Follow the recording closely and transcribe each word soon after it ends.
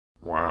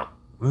Wow.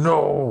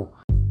 No.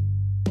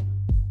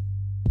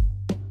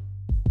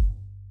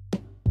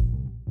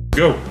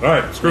 Go. All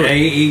right, screw Yeah, it.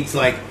 he eats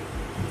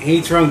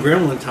around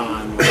gremlin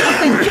time.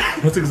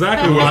 That's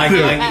exactly what I like,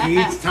 do. like he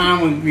eats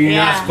time when you're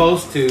not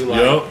supposed to.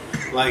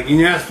 Like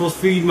you're not supposed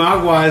to feed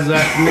mogwais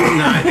after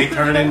midnight. They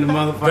turn into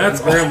motherfucking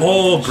That's gremlins.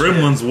 all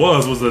Gremlins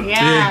was a big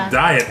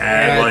diet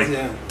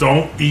ad.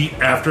 Don't eat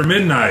after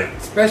midnight.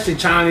 Especially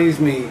Chinese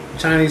food.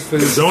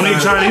 Don't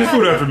eat Chinese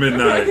food after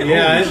midnight.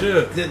 Yeah,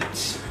 Holy shit.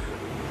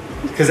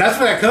 Because that's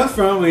where that comes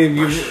from. When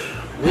you,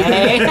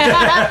 Hey.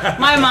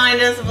 My mind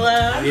is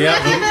blown. yeah.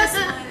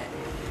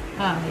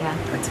 Oh yeah.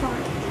 That's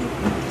hard.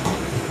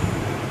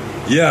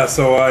 Yeah,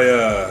 so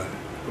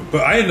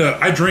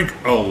I drink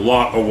a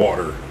lot of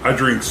water. I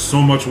drink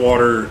so much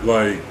water,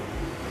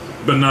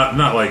 but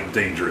not like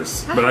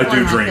dangerous. But I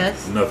do drink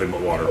nothing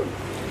but water.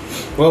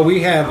 Well,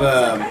 we have.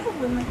 I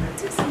have one like that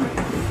too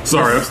somewhere.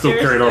 Sorry, I'm still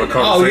carrying on a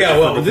conversation. Oh yeah,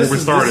 well, before this we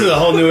is started. a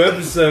whole new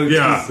episode.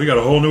 Yeah, we got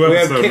a whole new We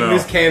episode have now.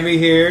 Miss Cammy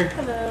here.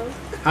 Hello.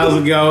 How's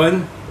it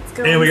going? It's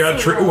going And we got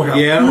so well.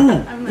 Yeah.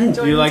 I'm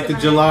enjoying You like the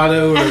tonight.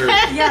 gelato or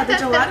Yeah, the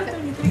gelato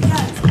 33.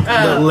 Yes.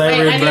 Oh, The wait,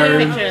 I need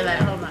Larry a Bird. picture of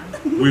that. Hold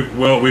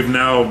on. We've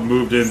now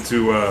moved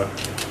into.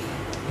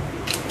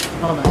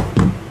 Hold on.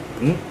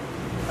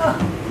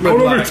 How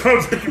many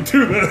times I can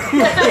do that?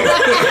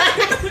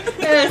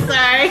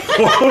 Sorry.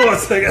 Hold on a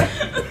second.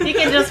 You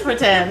can just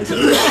pretend.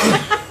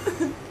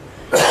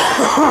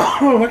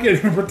 Oh, I can't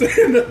even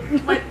pretend.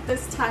 But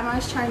this time I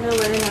was trying to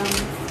learn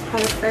how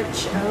to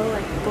French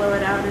like blow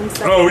it out and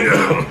stuff. Oh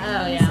yeah.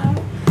 Oh yeah.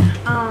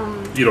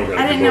 You don't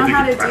gotta I didn't know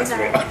how to do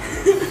that.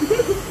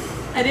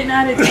 I didn't know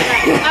how to do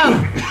that. Oh,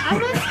 I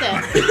missed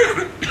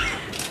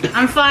it.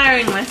 I'm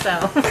firing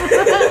myself.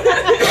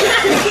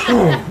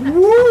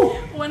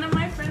 One of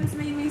my friends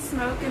made me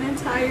smoke an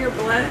entire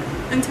blunt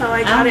until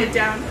I got it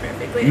down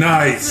perfectly.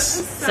 Nice.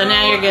 It was So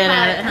now you're good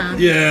at it, huh?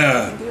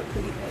 Yeah.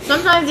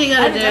 Sometimes you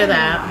gotta do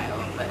that.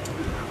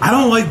 I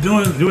don't like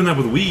doing that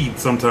with weed.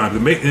 Sometimes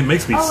it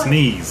makes me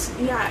sneeze.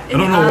 Yeah. I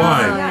don't know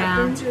why. Yeah, Yeah. it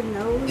burns your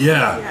nose.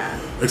 Yeah.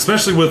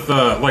 Especially with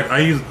I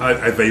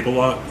vape a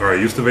lot, or I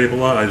used to vape a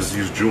lot. I just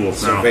use Juuls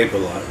so now. vape a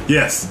lot?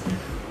 Yes,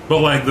 but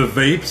like the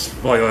vapes,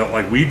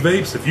 like weed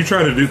vapes. If you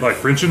try to do like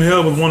French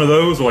inhale with one of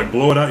those, or like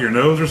blow it out your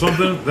nose or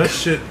something, that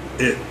shit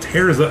it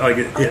tears up, like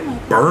it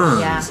burns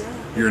Yeah.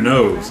 your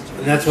nose.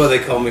 And that's why they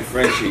call me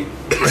Frenchie.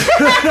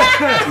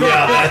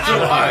 Yeah, that's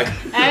why.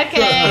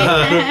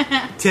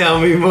 Okay.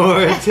 Tell me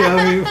more. Tell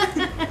me.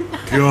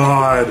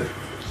 God.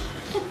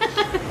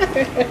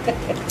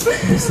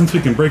 Since we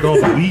can break all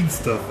the weed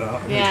stuff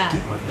out, Yeah.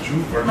 get my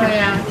Juul. Oh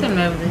yeah, I can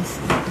move this.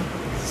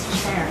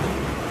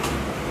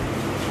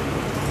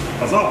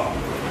 Huzzah.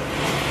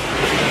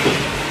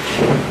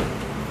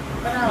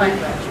 But I like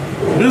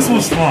that. This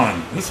was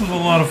fun. This was a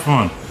lot of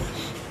fun.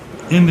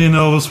 Indian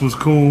Elvis was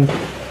cool.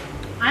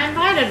 I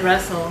invited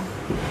Russell.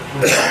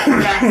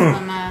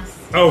 Russell MS.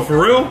 Oh,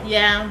 for real?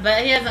 Yeah,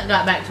 but he hasn't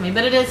got back to me.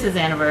 But it is his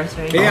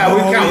anniversary. Yeah,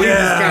 we just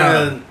yeah. kind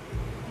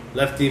of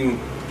left him.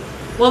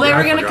 Well, they Yeah,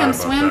 were I gonna come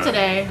forgot about swim that.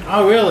 today.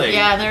 Oh, really?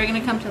 Yeah, they were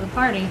gonna come to the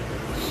party,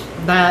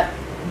 but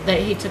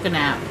he took a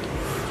nap.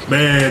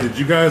 Man, did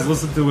you guys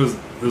listen to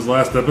his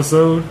last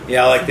episode?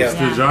 Yeah, I like that.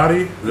 Yeah. Mr.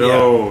 Jotty? Yeah.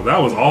 Oh, that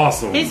was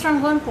awesome. He's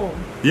from Glenpool.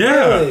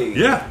 Yeah, Really?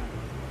 yeah.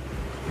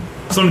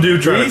 Some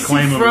dude tried to Greasy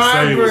claim him to fry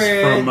say he was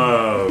bread.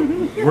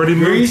 from, where'd he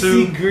move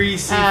Greasy, to?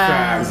 greasy Uh,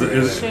 fry. Is it,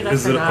 bread. Shoot, I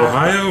is it forgot.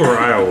 Ohio or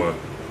Iowa?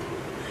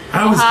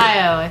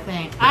 Ohio, I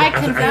think. I I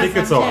think confess it's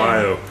him, too.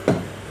 Ohio.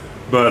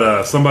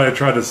 But somebody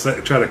tried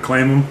to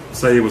claim him,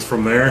 say he was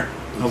from there.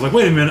 I was like,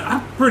 wait a minute,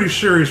 I'm pretty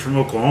sure he's from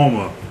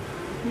Oklahoma.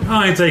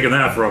 I ain't taking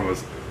that from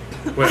us.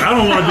 Wait, I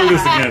don't want to do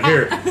this again.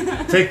 Here,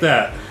 take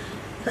that.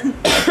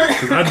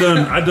 Because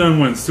I done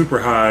went super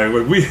high.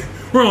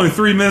 We're only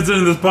 3 minutes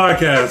into this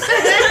podcast,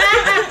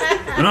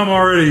 and I'm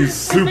already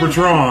super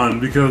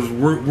drawn because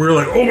we're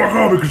like, oh my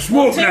god, we can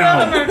smoke 2 of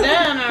them now, are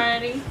done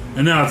already.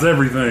 and now it's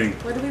everything.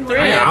 What do we Three. want?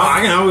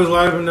 I can always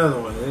light up another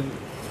one.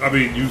 I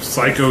mean, you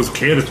psychos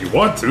can if you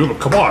want to, but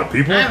come on,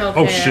 people. I'm okay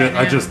Oh shit,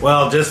 right I now. just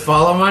Well, just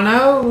follow my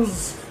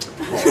nose.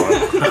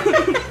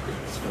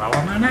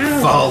 follow my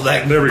nose. Follow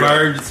that There we go.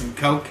 bird and some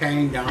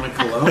cocaine down in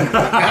Cologne.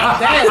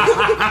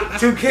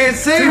 Two can't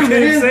say Two it, can't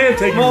man. say it,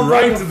 take you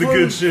right to the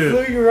good shit.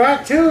 Flew you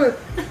right to it.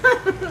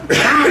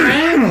 Come on,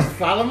 man. Just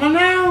follow my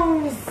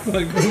nose.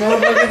 Like,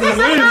 motherfucker,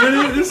 wait a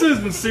minute, this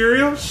isn't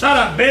cereal. Shut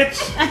up, bitch.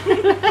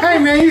 Hey,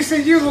 man, you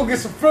said you were going to get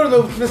some Fruit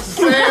Loops,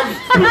 Mr.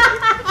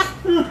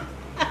 Sam.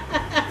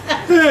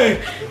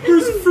 Hey,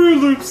 where's the Fruit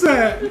Loops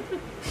at?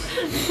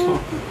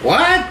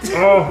 What?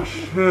 Oh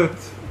shit.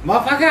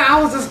 Motherfucker,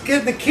 I was just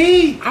getting the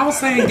key. I was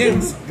saying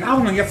I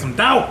want to get some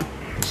dope.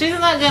 She's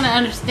not gonna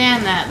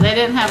understand that. They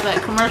didn't have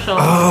that commercial.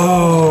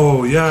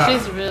 Oh yeah.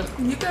 She's real.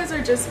 You guys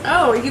are just.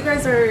 Oh, you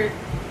guys are.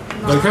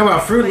 We're talking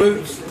about Fruit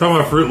Loops. Talking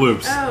about Fruit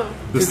Loops. Oh.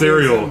 The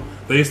cereal.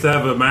 They used to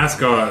have a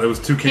mascot that was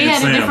He Toucan had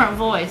a Sam. different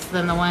voice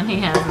than the one he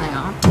has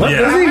now. What Yeah.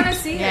 does I he? want to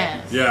see it.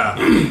 Yes.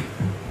 Yeah.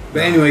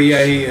 But anyway,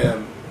 yeah, he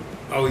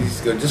always used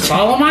to go, just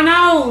follow my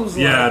nose.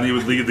 Yeah, and he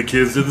would lead the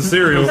kids to the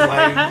cereal.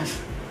 Like,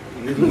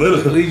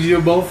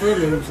 Legio Beaufort,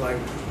 and it's like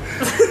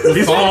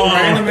He's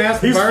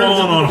random-ass birds.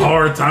 falling on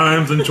hard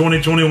times in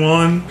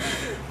 2021.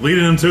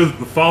 Leading him to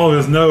follow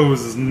his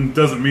nose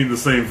doesn't mean the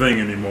same thing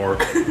anymore.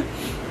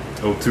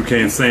 Oh,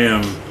 Toucan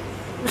Sam,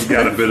 he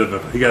got a bit of a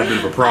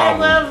I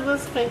problem. love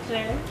this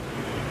picture.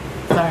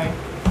 Sorry.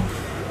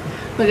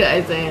 Look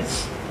at Isaiah.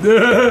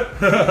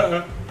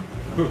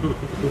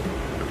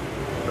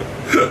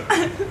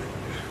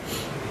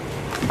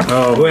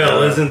 Oh, Well,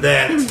 God. isn't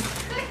that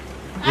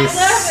I love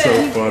so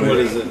it. funny? what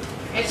is it?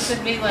 It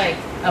should be like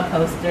a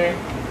poster.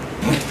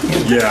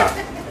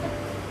 Yeah.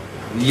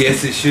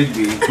 Yes, it should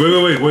be.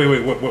 Wait.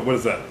 What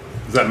is that?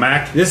 Is that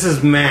Mac? This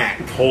is Mac.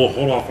 Hold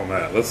off on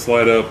that. Let's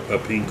slide up a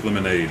pink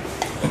lemonade.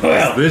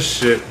 Well, This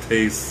shit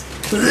tastes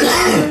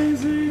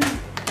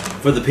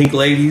for the pink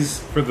ladies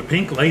for the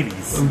pink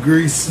ladies. of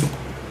Greece.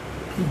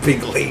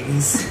 Pink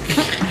ladies.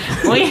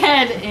 We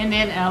had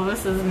Indian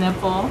Elvis's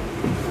nipple.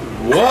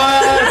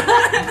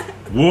 What?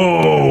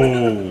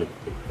 Whoa!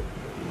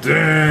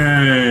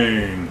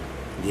 Dang!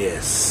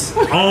 Yes.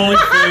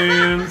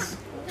 OnlyFans.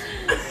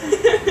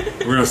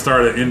 We're gonna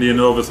start an Indian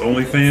Elvis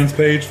OnlyFans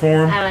page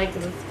for him. I like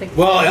this picture.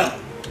 Well,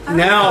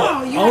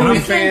 now you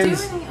OnlyFans. can't do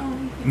any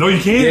OnlyFans. No, you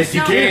can't. Yes,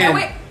 you No, can. oh,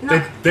 wait,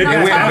 They went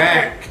TikTok.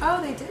 back.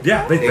 Oh, they did.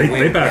 Yeah, they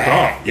went backed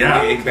back. off.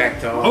 Yeah. They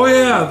backed off.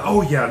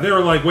 Oh yeah. They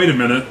were like, wait a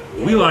minute.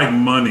 We like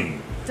money.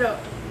 Dope.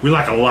 We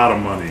like a lot of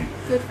money.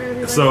 Good for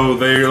everybody. So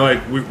they're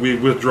like, we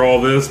withdraw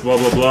this, blah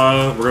blah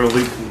blah. We're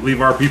gonna leave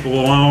our people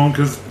alone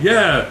because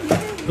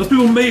those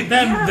people made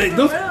that.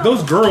 Yeah,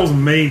 Those girls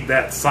made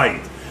that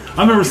site.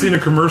 I remember seeing a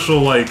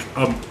commercial like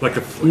a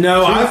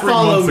No, 2 or I 3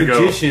 follow months ago.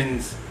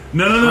 magicians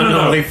No. on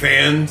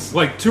OnlyFans.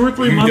 Like 2 or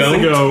 3 You months don't?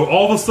 ago,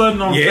 all of a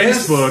sudden on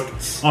Yes.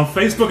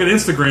 Facebook and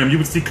Instagram, you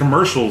would see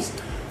commercials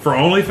for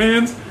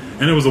OnlyFans,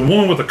 and it was a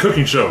woman with a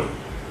cooking show.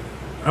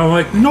 I'm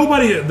like,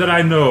 nobody that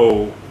I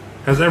know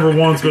has ever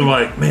once been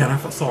like, man,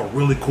 I saw a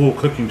really cool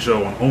cooking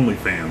show on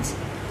OnlyFans.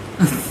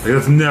 Like,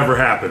 that's never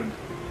happened.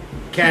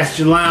 Cast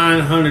your line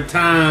 100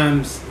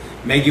 times,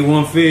 make it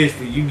one fish,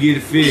 but you get a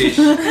fish.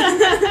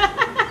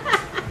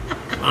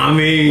 I What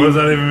mean, does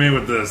that even mean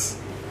with this?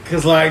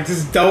 cause like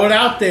just throw it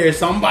out there.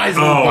 Somebody's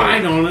gonna Oh.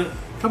 bite on it.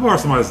 How about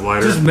somebody's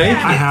lighter? Just make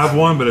I it. have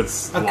one, but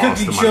it's A lost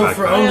cooking in my show backpack.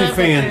 for Yeah,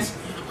 OnlyFans.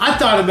 I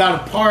thought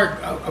about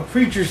a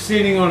preacher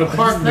sitting on a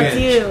park That's bench.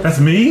 you. That's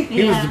me?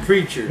 He was Yeah. the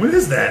preacher. What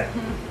is that?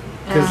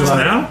 Cause Just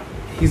like, now?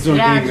 he's an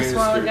Yeah, ordained just a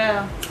while minister.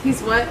 ago.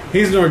 He's what?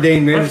 He's an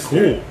ordained That's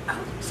minister. cool.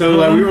 So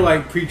like we were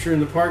like preacher in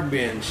the park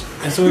bench,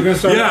 and so we're gonna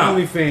start Yeah.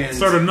 OnlyFans.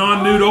 Start a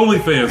non-nude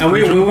OnlyFans. and we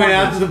Preacher went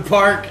Apartments. out to the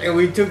park and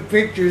we took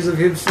pictures of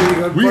him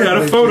sitting on. We park had a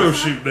benches. photo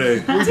shoot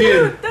day. We did.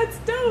 Dude, that's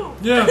dope.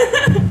 Yeah.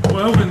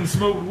 Well, and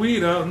smoked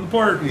weed out in the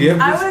park. Yep.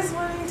 I was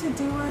wanting to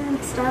do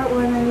one, start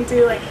one, and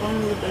do like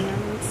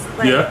OnlyFans.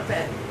 Like Yeah.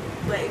 that,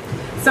 like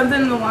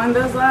something along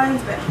those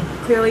lines, but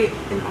clearly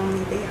in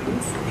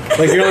OnlyFans.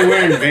 Like you're only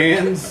wearing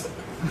Vans.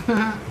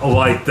 I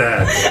like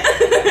that.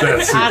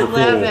 That's super I cool.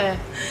 love it.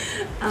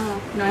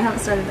 No, I haven't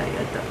started that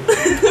yet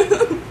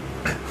though.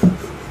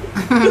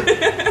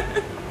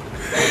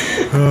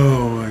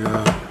 Oh my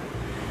god.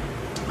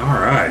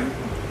 All right.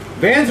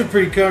 Vans are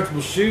pretty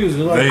comfortable shoes.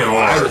 They're like They are.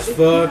 light as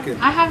fuck.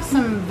 And I have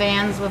some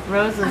Vans with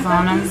roses I on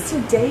got them. these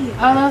today.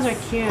 Oh, those are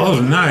cute. Oh,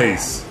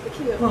 nice.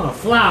 Cute.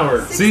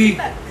 flowers. See,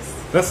 $60.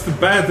 that's the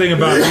bad thing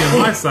about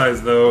being my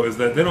size, though, is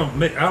that they don't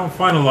make. I don't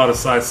find a lot of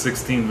size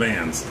 16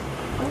 Vans,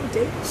 Oh,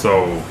 dude.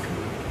 so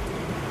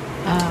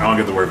I don't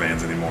get to wear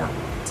Vans anymore.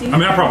 Do you I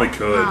mean, I probably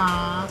could.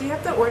 Aw. Do you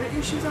have to order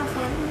your shoes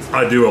offline?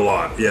 I do a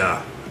lot,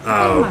 yeah.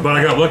 But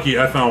I got lucky.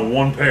 I found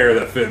one pair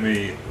that fit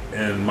me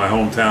in my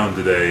hometown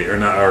today,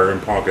 or in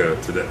Ponca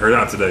today, or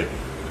not today,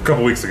 a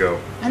couple weeks ago.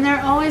 And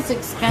they're always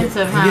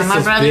expensive, He huh? gets My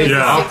those brother big, is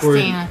awkward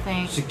 16, I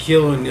think.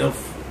 Shaquille O'Neal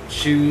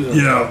shoes.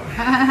 Yeah,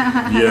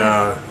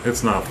 yeah,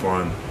 it's not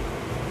fun.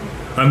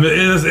 I mean,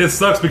 it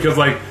sucks because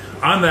like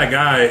I'm that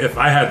guy. If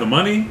I had the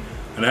money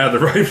and I had the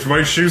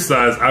right shoe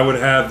size, I would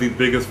have the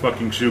biggest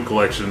fucking shoe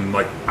collection.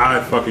 Like I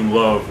fucking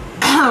love.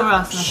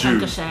 Ross Shoot.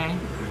 Ricochet.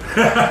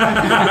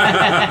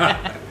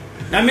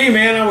 Not me,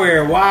 man. I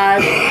wear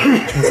wide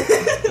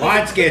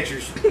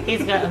Skechers.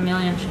 He's got a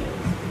million shoes.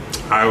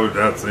 I would.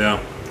 That's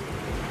yeah.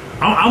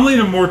 I'm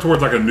leaning more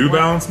towards like a New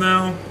Balance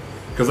now.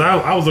 Because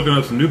I was looking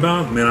up some New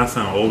Balance. Man, I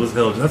sound old as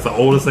hell. That's the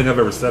oldest thing I've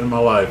ever said in my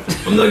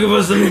life. I'm looking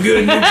for some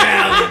good New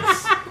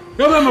Balance.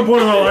 I'm at my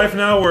point in my life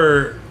now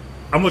where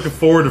I'm looking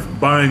forward to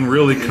buying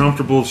really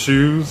comfortable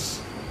shoes.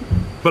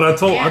 But I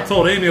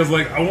told Amy, I was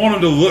like, I want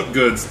them to look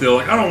good still.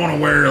 Like I don't want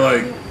to wear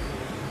like,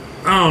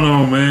 I don't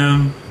know,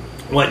 man.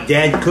 What,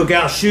 dad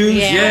cookout shoes?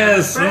 Yeah.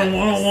 Yes, I don't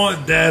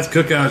want Dad's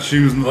cookout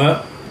shoes.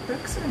 What?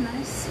 Brooks are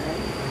nice,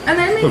 right? And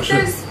then Oh, shit.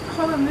 there's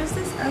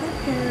this other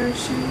pair of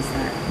shoes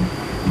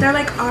that they're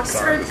like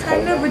Oxford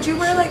kind of. Would you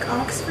wear like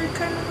Oxford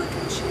kind of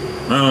looking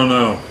shoes? I don't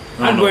know.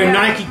 I I'd don't know. wear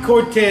Nike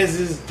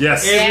Cortezes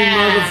Yes. every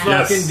Yeah.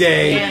 motherfucking Yes.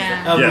 day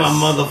Yeah. of Yes. my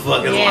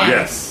motherfucking Yeah. life.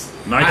 Yes.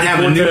 Nike I'd have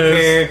a new Cortez,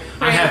 pair.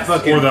 I'd have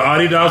fucking. or the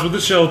Adidas with the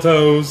shell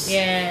toes.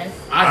 Yes.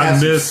 I'd I have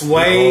some miss-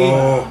 suede.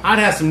 oh. I'd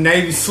have some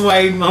navy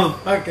suede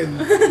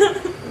motherfucking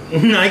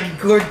Nike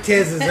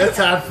Cortezes. That's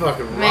how I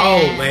fucking roll,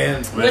 man.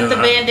 With the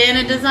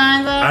bandana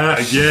design, though?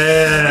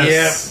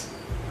 Yes.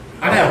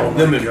 Yeah. I'd have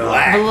them in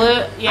black.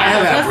 Blue? Yeah, I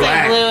have that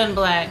black. blue and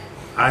black.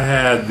 I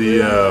had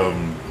the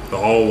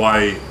all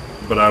white,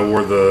 but I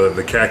wore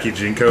the khaki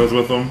Jinkos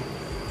with them.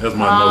 That's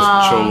my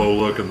most cholo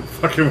look in the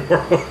fucking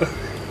world.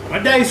 My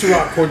dad used to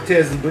rock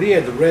Cortezes, but he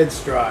had the red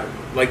stripe,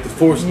 like the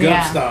Forrest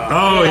Gump style.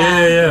 Oh,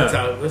 yeah.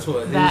 That's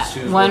what That his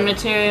shoes one were.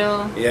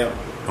 material. Yeah.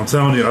 I'm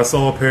telling you, I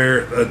saw a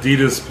pair.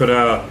 Adidas put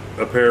out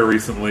a pair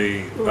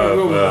recently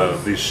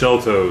of these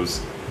shell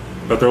toes,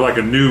 but they're like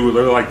the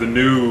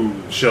new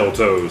shell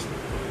toes.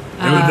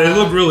 They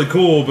look really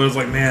cool, but it's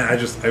like, man, I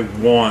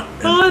want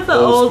an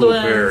old school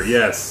pair.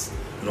 Yes,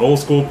 an old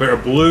school pair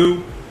of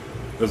blue.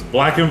 It was it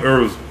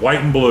was white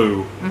and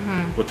blue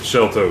with the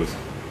shell toes.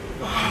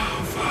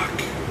 Oh fuck!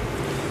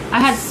 I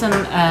had some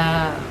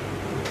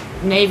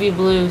navy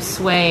blue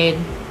suede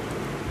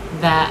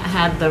that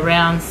had the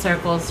round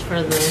circles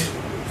for the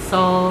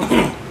soles,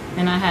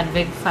 and I had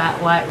big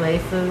fat white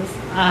laces.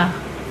 I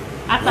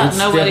thought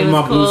nobody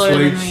was cooler than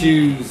me. Blue suede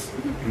shoes.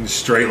 And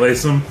straight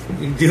lace them.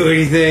 You can do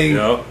anything.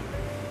 Yep.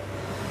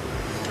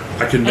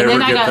 I could never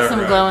And then I get got that some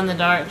right. glow in the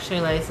dark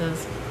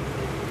shoelaces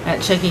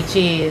at Chuck E.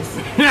 Cheese.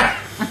 I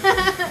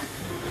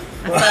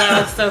thought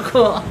I was so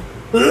cool.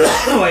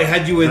 Wait,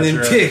 how'd you win That's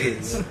them right.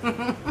 tickets?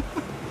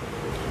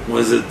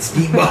 Was it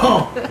ski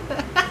ball?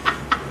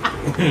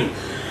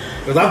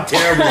 Because I'm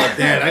terrible at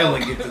that. I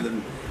only get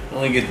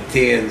the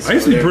tens. I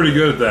used to be pretty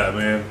good at that,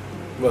 man.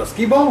 What,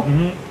 skee ball?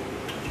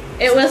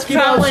 Mm-hmm. It was Skee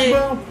ball, probably skee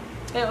ball?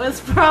 it was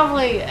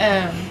probably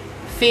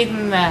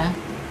feeding the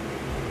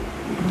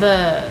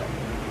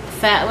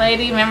fat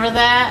lady. Remember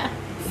that?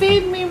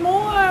 Feed me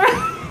more.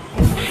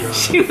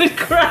 She would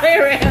cry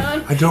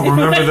around. I don't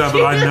remember that,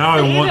 but now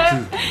I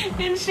want to.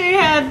 And she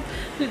had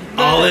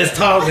All this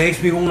talk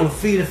makes me want to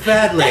feed a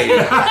fat lady.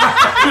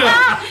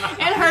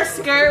 and her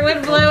skirt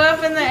would blow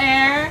up in the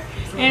air,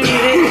 and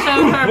it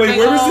showed her. Wait, big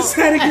where was ol' this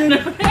at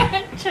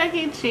again? Chuck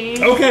E.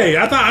 Cheese. Okay,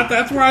 I thought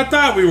that's where I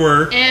thought we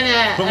were.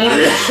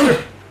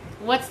 And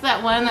what's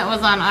that one that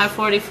was on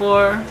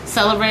I-44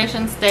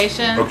 Celebration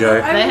Station? Okay.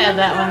 They had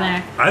that one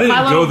there. I didn't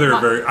My go little-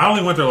 there I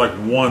only went there like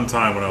one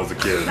time when I was a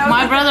kid.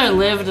 My brother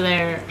lived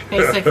there,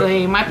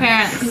 basically. My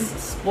parents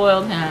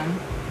spoiled him.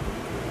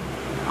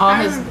 All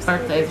his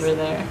birthdays were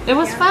there. It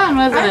was fun,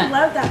 wasn't I it?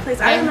 love that place.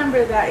 I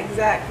remember that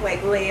exact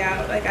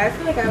layout. Like I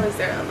feel like I was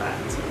there a lot.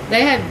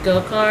 They had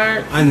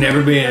go-karts. I've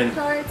never been.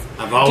 Cards,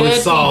 I've always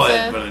Good saw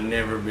pizza. it, but I've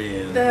never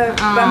been. the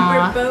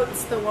bumper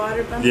boats, the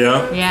water bumper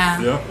boats.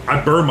 Yeah. Yep. I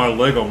burned my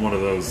leg on one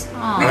of those.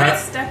 Aw. You I, got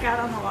stuck out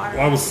on the water.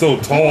 I was so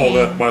tall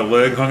that my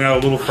leg hung out a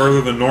little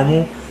further than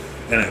normal,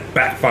 and it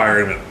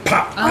backfired and it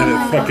popped, and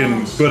it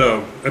fucking put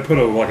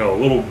a like a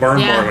little burn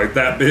Yeah. mark like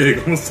that big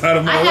on the side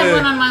of my I had leg.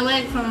 one on my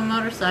leg from a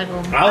motorcycle.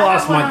 I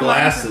lost one my on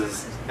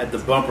glasses at the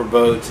bumper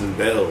boats and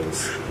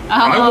bells.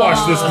 I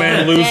watched this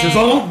man lose his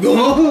own.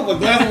 My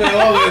glasses went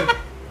all the way.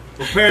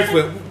 My parents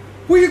went,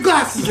 "Where your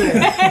glasses at?"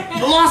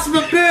 I lost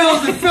my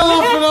bells. They fell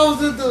off when I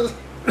was at the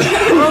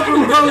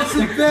bumper boats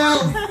and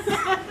bells.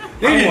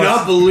 They did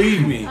not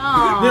believe me.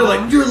 Aw. They're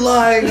like, "You're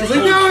lying." I was like,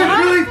 "No, it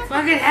really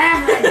fucking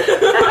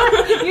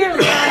happened." You're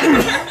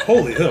lying.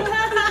 Holy hell!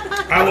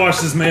 I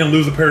watched this man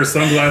lose a pair of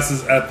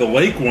sunglasses at the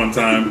lake one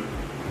time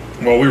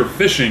while we were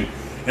fishing,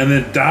 and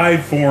then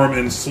dive for him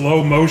in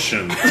slow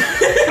motion.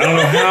 I don't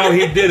know how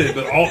he did it,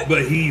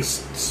 but he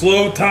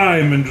slow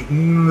time and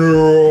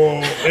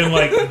just,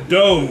 like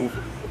dove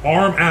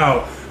arm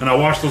out, and I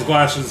watched those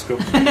glasses go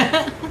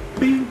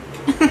bing,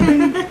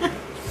 bing,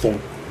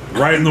 thump,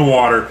 right in the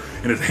water,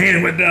 and his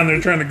hand went down there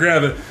trying to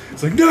grab it.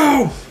 It's like,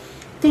 no,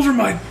 those are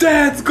my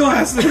dad's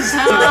glasses.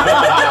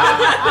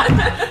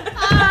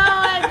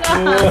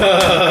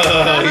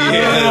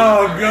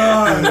 Oh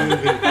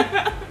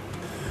god.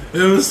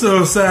 It was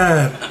so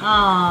sad.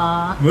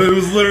 Aww. But it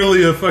was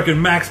literally a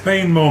fucking Max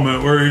Payne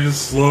moment where he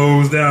just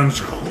slows down.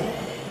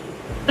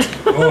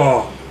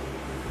 Oh,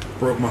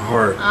 broke my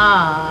heart.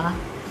 Aww.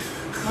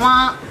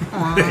 Wah,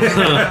 wah.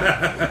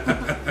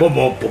 Boom,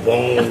 boom, boom,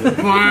 boom.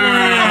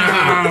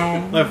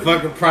 That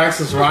fucking Price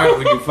is Right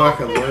when you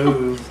fucking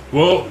lose.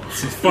 Well, the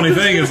funny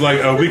thing is,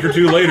 like a week or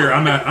two later,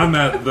 I'm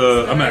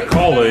at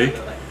Call Lake,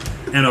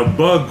 and a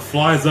bug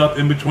flies up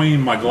in between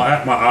my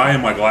eye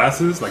and my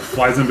glasses, like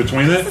flies in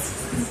between it.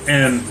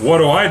 And what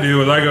do? I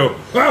go,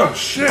 oh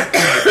shit! And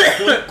I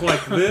flick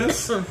like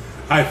this.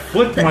 I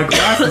flicked my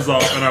glasses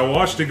off, and I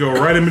watched it go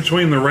right in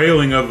between the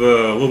railing of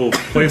the little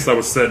place I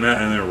was sitting at,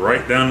 and then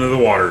right down into the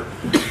water.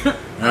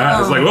 And I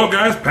was like, well,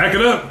 guys, pack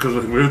it up, because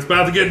it's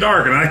about to get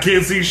dark, and I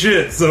can't see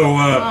shit, so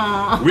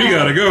we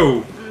gotta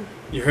go.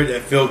 You heard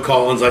that Phil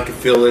Collins? I could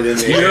feel it in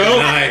the air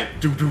tonight.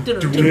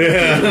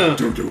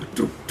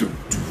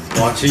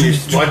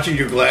 Watching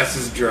your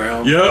glasses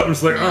drown. Yep, I'm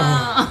just like,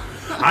 oh.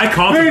 I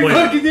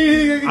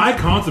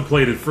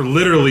contemplated for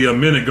literally a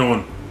minute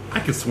going, I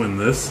could swim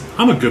this.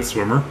 I'm a good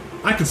swimmer.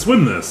 I can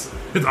swim this.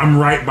 I'm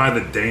right by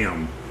the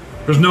dam.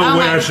 There's no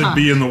way I should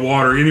be in the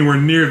water anywhere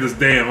near this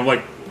dam. I'm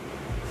like,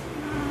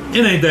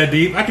 it ain't that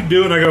deep. I can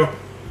do it. I go,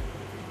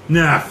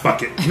 Nah,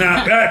 fuck it.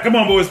 Nah, come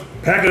on, boys.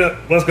 Pack it up.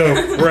 Let's go.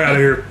 We're out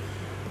of here.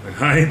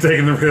 I ain't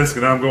taking the risk,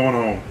 and I'm going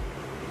home.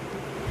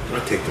 I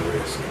take the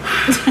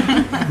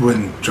risk.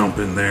 Wouldn't jump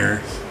in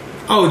there.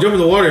 Oh, jump in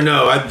the water?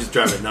 No, I'd just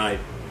drive at night.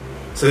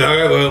 So, all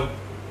right, well,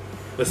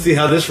 let's see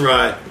how this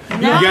ride. No.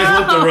 You guys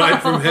want the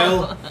ride from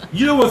hell?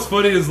 You know what's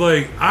funny is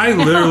like I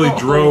literally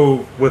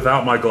drove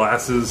without my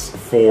glasses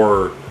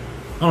for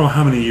I don't know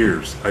how many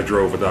years I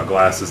drove without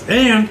glasses,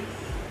 and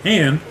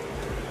I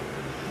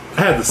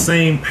had the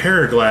same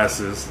pair of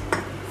glasses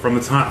from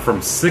the time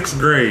from 6th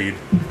grade.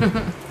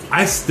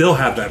 I still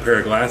have that pair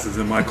of glasses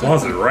in my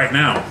closet right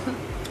now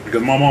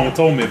because my mama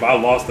told me if I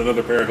lost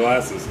another pair of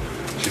glasses,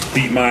 she'd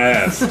beat my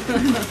ass.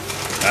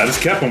 I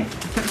just kept them.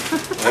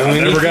 I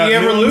mean, if he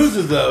ever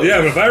loses those. Yeah,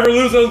 but if I ever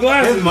lose those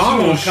glasses, his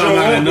mom will come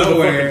out of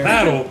nowhere.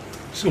 Paddle.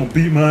 She's gonna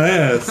beat my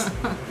ass.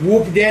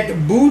 Whoop that the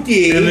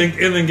booty. And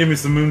then give me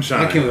some moonshine.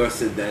 I can't believe I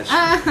said that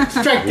shit.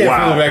 Strike that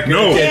Wow. from the record.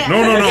 No.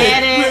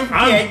 Get it?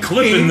 I'm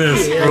clipping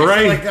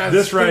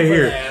this right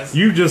here.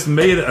 You just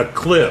made a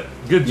clip.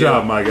 Good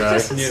job, my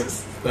guy. Yeah.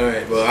 All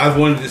right. Well, I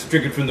wanted to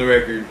strike it from the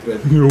record,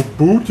 but Your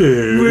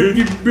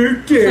booty.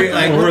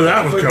 like, Where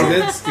that was what the fuck coming.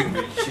 is that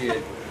stupid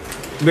shit.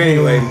 But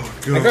anyway,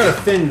 God. I got a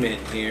Thin Mint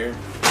here,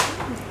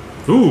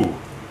 Ooh.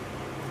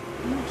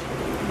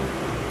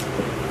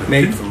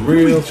 made from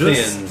real Did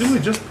thins. we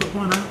just put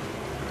one out?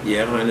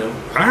 Yeah, I know.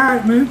 All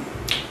right, man.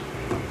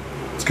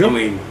 Let's go. I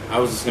mean, I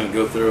was just gonna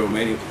go through them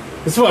anyway.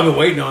 That's what I've been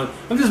waiting on.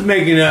 I'm just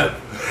making up.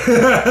 For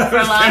last For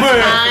the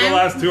time.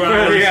 last 2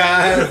 hours. Yeah,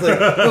 I was like,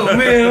 oh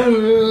man.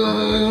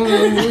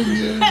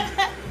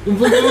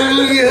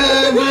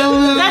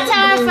 That's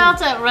how I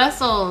felt at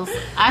Russell's.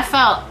 I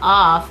felt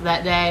off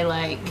that day,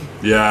 like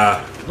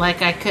Yeah.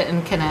 I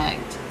couldn't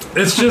connect.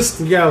 It's just.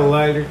 You got a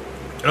lighter?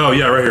 Oh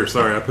yeah, right here.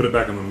 Sorry, I put it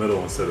back in the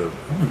middle instead of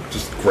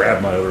just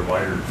grab my other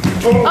lighter.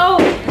 Oh,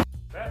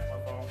 That's my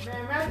phone.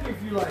 Man, imagine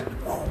if you like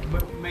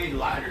made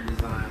lighter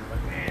design,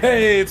 but man.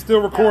 Hey, it's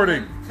still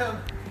recording.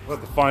 We'll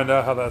have to find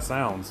out how that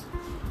sounds.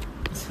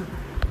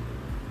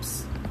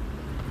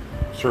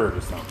 Sure, it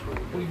just sounds cool.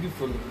 What do you do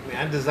for a living?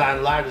 Man, I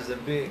design lighters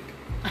that big.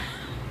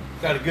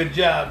 Got a good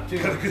job too.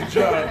 Good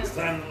job. It's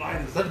time to light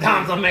us.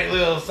 Sometimes I make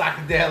little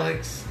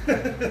psychedelics.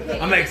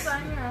 I make.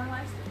 Sign your own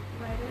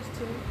lighters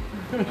too.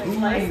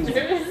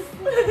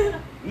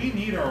 We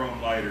need our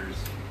own lighters.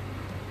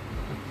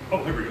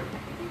 Oh, here we go.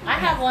 I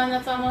have one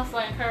that's almost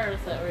like hers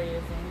that we're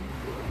using.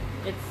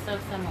 It's so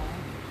similar.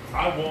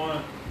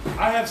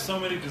 I have so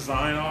many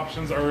design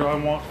options I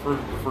want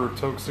for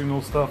Toke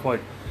Signal stuff.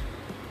 Like,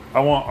 I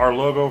want our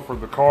logo for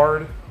the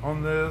card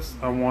on this.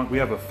 We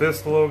have a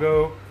fist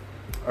logo,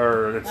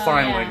 or it's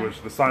sign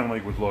language, the sign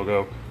language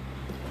logo.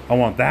 I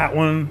want that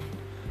one.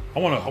 I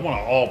want an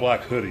all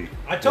black hoodie.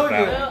 I told with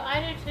you. that Oh, one.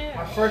 I do too.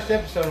 My first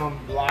episode on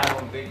live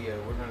on video,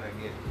 we're gonna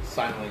get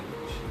sign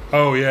language.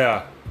 Oh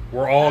yeah,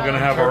 we're all gonna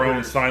have our own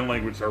Interpreters. sign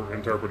language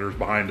interpreters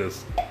behind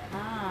us,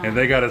 Ah, and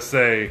they gotta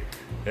say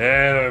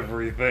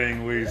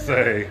everything we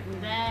say.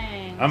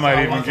 dang. I might So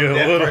I even want get some a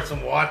deaf little.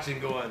 person watching,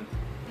 going.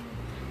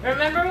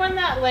 Remember when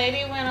that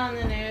lady went on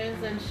the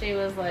news and she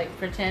was like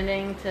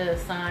pretending to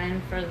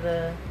sign for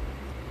the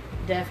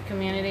deaf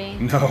community?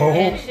 No.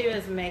 And she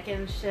was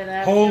making shit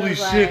up. She Holy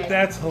was shit, like-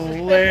 that's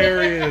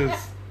hilarious.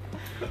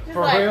 Just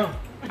For like- real?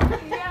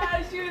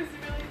 Yeah, she was really.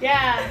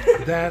 Yeah.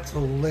 That's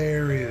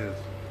hilarious.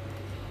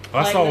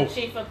 I Like saw. the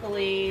chief of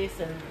police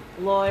and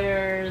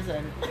lawyers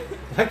and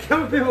Like how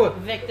many people?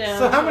 victims.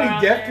 So how were many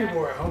on deaf there.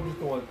 people were at home just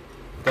going?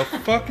 The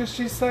fuck is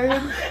she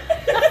saying?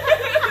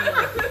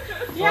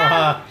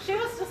 Yeah. She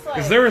was just like.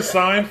 Is there a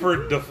sign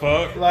for the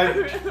fuck? Like,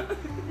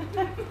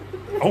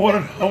 I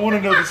want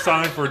to know the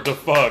sign for the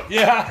fuck.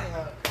 Yeah.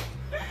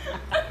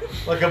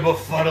 like a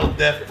befuddled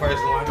deaf person.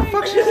 Like, what the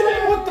fuck she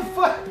saying? What the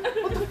fuck?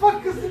 What the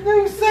fuck is the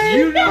news saying?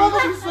 You know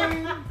what she's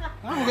saying?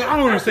 I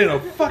don't understand a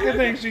fucking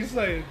thing she's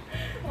saying.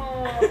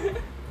 Oh.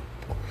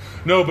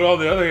 No, but on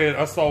the other hand,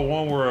 I saw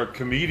one where a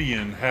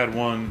comedian had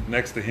one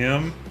next to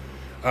him.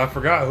 I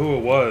forgot who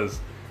it was,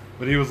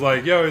 but he was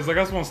like, "Yo," he's like,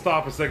 "I just want to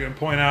stop a second and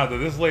point out that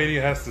this lady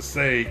has to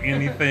say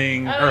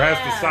anything Oh, or has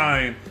yeah. to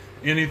sign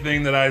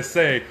anything that I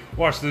say.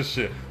 Watch this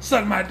shit.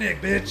 Suck my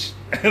dick, bitch."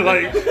 And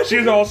like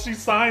she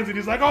signs and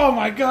he's like, "Oh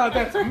my god,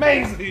 that's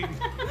amazing."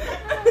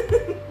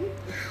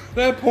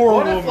 That poor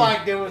What woman. if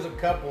like there was a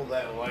couple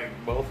that like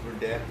both were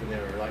deaf and they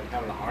were like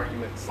having an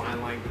argument in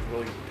sign language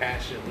really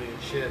passionately and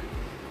shit,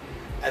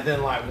 and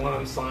then like one of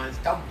them signs,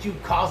 "Don't you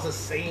cause a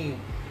scene,"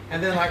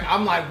 and then like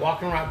I'm like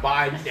walking right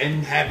by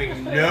and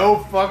having no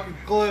fucking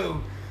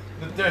clue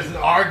that there's an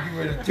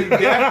argument of two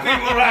deaf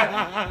people,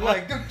 right?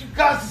 Like, "Don't you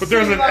cause a scene?" But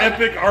there's an like,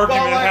 epic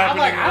argument I'm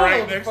happening I don't right know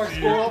what the next fuck's to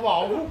you. going on. I'm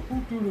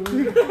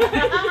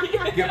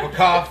all, get my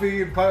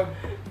coffee and put,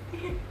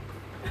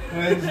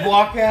 and then just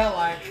walk out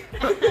like.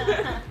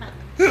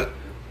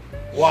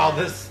 While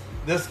this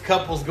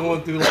couple's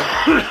going through like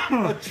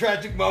a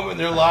tragic moment in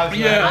their lives.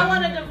 Yeah. I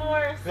want a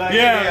divorce. Like,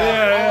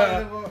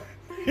 Yeah.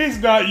 He's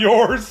not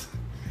yours.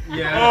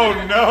 Yeah. Oh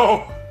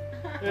no.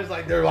 There's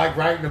like they're like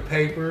writing a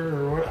paper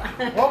or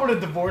what would a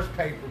divorce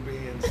paper be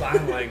in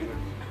sign language?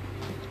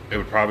 It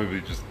would probably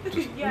be just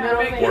Yeah, Middle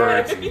big finger.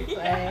 words.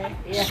 Yeah.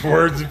 just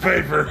words and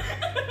paper.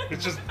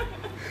 It's just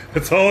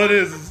that's all it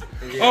is.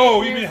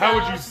 Oh, you mean how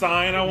would you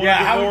sign? I want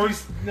Yeah, a how would you?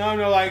 divorce.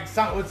 No, like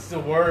what's the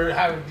word?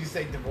 How would you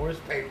say divorce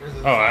papers?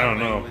 Oh, I don't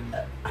know.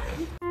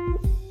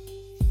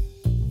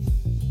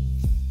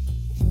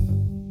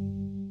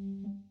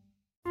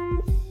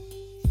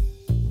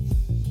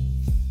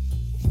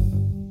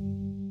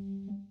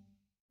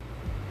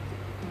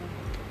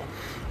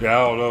 Yeah,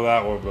 I don't know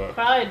that one, but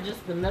Probably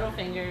just the middle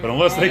finger.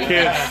 unless they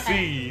can't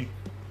see,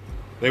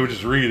 they would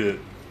just read it.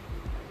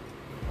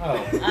 Oh,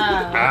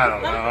 I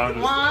don't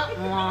know.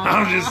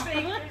 I'm just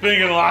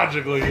thinking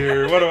logically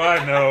here. What do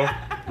I know?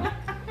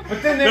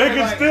 but then They were can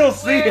like, still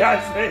see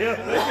Isaiah.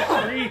 They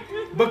can read.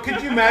 But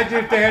could you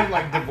imagine if they had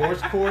like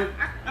divorce court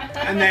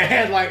and they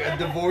had like a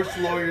divorce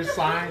lawyer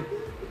sign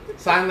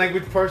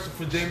language person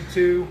for them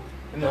too,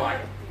 and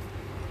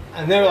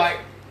they're like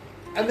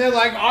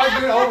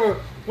arguing over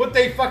what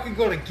they fucking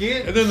gonna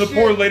get. And then the shit.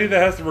 poor lady that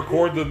has to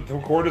record the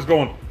record is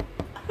going.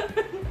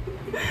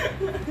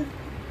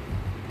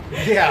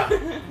 Yeah.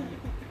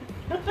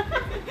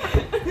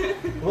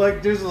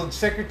 Like there's a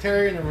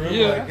secretary in the room,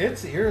 Yeah. like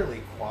it's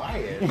eerily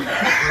quiet. She's like,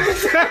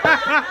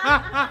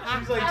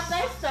 Have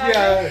they started?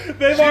 yeah,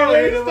 They've she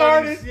already like,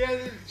 started. Yeah,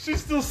 She's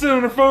still sitting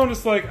on her phone.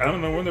 It's like I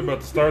don't know when they're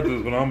about to start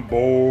this, but I'm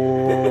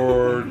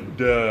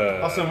bored.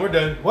 awesome, we're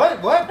done.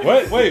 What?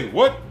 Wait,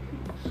 what?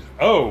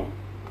 Oh,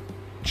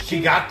 She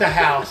got the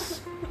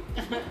house,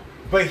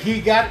 but he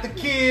got the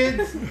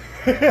kids.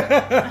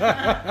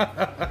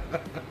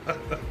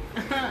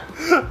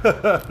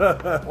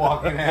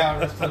 Walking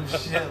out or some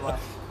shit like,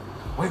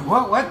 wait,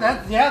 what?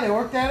 That's they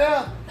worked that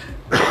out.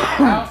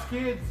 House,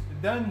 kids,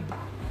 done.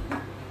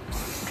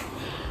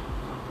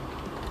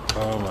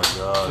 oh my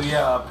So god.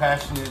 yeah, a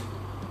passionate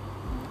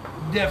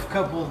deaf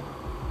couple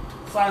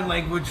sign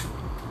language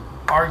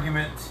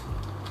argument.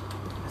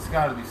 It's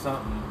got to be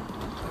something.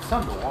 It's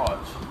something to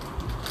watch.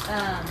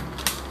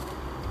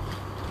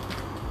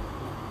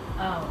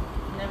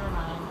 Oh, never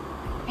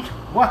mind.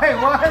 Why?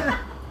 What?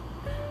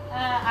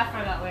 I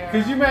forgot where.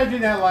 Could you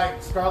imagine that,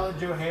 like Scarlett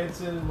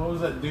Johansson? What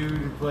was that dude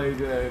who played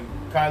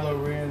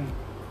Kylo Ren?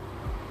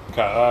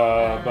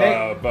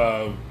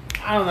 I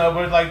don't know,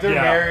 but like they're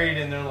Yeah. married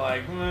and they're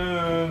like,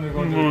 they're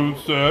going to.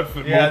 Sad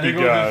Yeah, they're monkey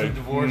going guy. through some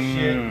divorce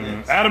shit.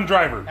 It's- Adam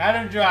Driver.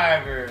 Adam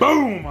Driver.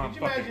 Boom! I'm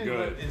Could you fucking imagine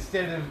good. that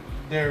instead of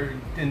they're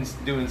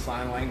doing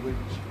sign language,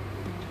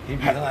 he'd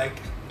be like,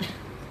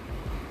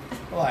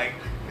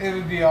 it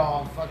would be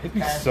all fucking. It'd be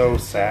passionate. so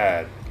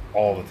sad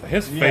all the time.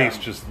 His Yeah. face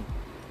just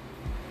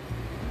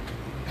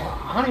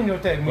I don't even know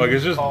what that movie like it's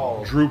is just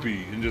called. I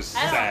droopy and just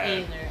don't sad.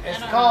 either. It's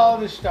I don't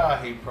called the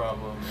Stahi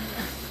problem.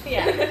 know.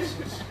 Yeah. It's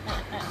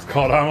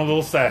called I'm a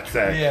Little Sack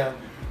Sack Yeah.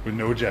 with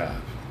no job.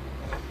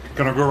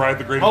 Gonna go write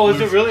the greatest. Oh, is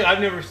blues. it really?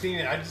 I've never seen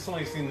it. I just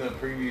only seen the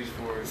previews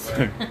for it.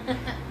 But.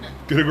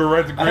 Gonna go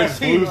write the greatest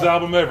seen blues one.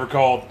 album ever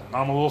called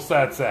I'm a Little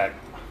Sad Sack,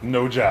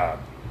 no job,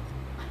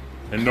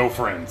 and no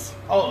friends.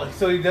 Oh,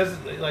 so he does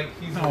it like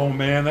he's. Oh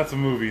man, that's a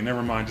movie.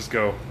 Never mind, just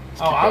go.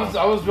 Just Oh, keep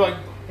I was like,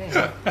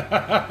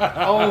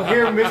 oh,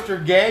 here,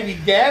 Mr. Gabby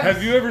Gavs.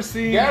 Have you ever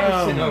seen?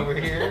 Gabberson over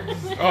here?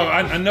 Oh,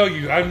 I know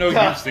you. I know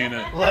you've seen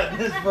it. Letting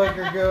this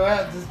fucker go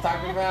out, just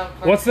talking about.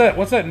 What's that?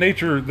 What's that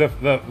nature?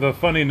 The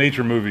funny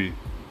nature movie?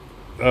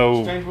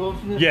 Oh, Strange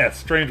Wilderness? yes,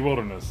 Strange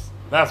Wilderness.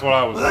 That's what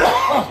I was.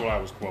 That's what I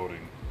was quoting.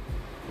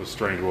 Was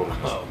Strange Wilderness.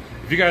 Oh.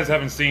 If you guys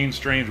haven't seen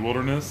Strange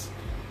Wilderness,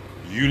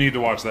 you need to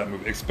watch that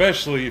movie,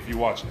 especially if you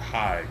watch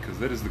High, because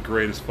that is the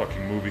greatest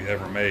fucking movie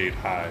ever made.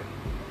 High.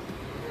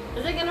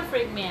 Is it gonna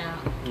freak me out?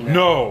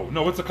 No,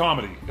 it's a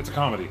comedy. It's a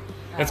comedy.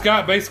 It's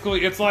got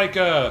basically, it's like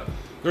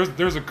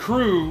there's a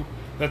crew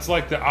that's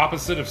like the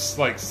opposite of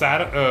like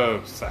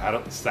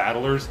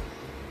Saddlers.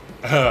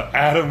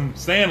 Adam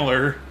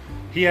Sandler,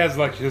 he has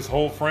like his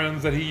whole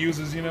friends that he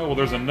uses. Well,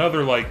 there's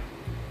another like,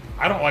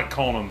 I don't like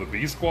calling them the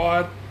B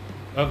Squad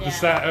of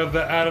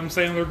the Adam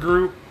Sandler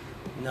group.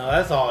 No,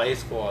 that's all A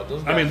Squad.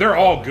 Those I guys mean, are they're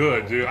all fucking good,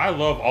 cool. dude. I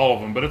love all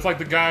of them, but it's like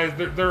the guys,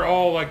 they're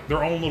all like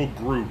their own little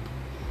group,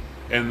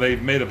 and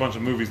they've made a bunch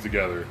of movies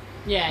together.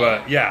 Yeah.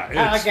 But yeah,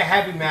 Kinda it's, like a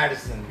Happy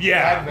Madison. Yeah.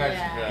 Happy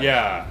Madison Yeah. guy.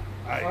 yeah.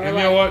 Or And like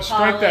you know what?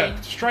 Polly.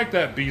 Strike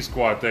that B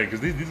Squad thing because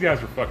these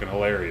guys are fucking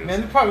hilarious. Man,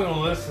 they're probably gonna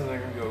listen. They're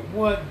gonna go,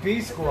 "What B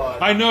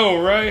Squad?" I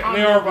know, right? I'm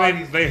They are.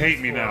 nobody's They hate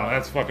B me now. Squad.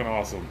 That's fucking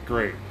awesome.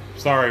 Great.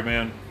 Sorry,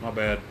 man. My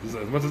bad.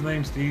 What's his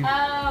name? Steve.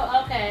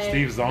 Oh, okay.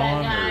 Steve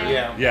Zahn. That guy. Or,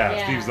 Yeah.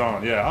 yeah. Steve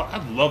Zahn. Yeah, I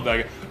love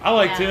that guy. I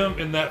liked Yeah. him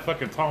in that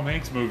fucking Tom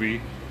Hanks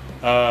movie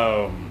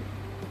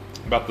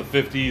about the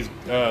 '50s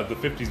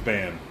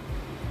band.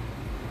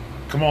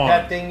 Come on,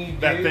 That Thing You Do?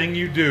 That Thing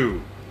You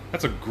Do.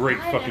 That's a great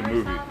I fucking never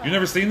movie. saw that. You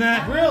never seen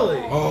that? Really?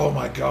 Oh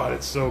my god,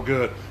 it's so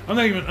good. I'm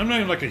not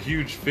even like a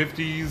huge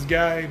 '50s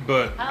guy,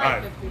 but I I,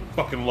 like 50s.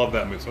 fucking love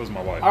that movie. So is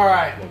my wife. All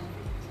right. Loves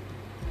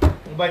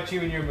What about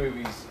you and your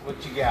movies? What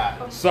you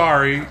got? it.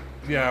 Sorry,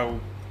 yeah,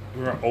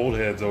 we're old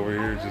heads over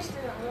here. I Just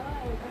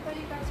thought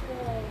you guys were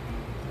like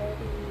 30,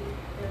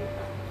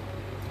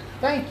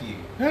 35. Thank you.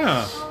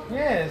 yeah.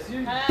 Yes,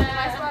 you're Am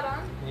I spot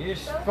on? you're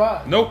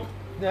spot. Nope.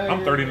 No, I'm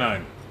you're-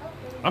 39.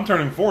 Okay. I'm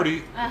turning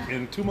 40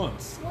 in 2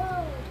 months.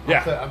 Whoa.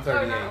 Yeah, I'm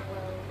 38. yeah,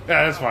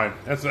 that's fine.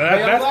 That's the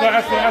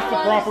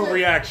proper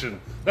reaction.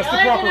 That's the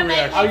Y'all are proper gonna make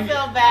reaction. me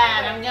feel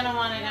bad. I'm gonna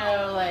want to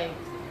go like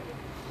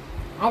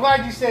I'm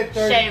glad you said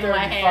 30, shave my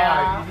 35. hair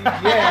off.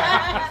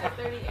 Yeah.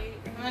 38.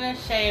 I'm gonna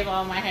shave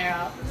all my hair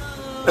off.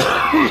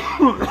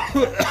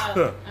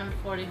 Oh, I'm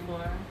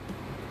 44.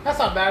 That's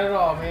not bad at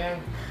all,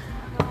 man.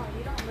 Oh,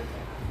 you don't look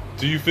at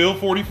Do you feel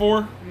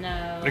 44?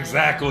 No.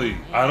 Exactly.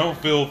 I don't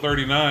feel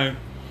 39.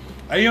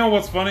 You know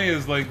what's funny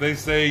is like they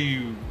say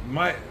you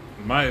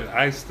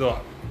I still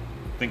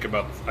think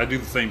about I do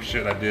the same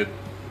shit I did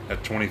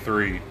at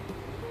 23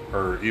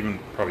 or even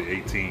probably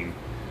 18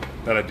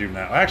 that I do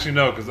now. Actually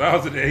no, because I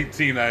was at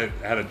 18 I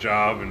had a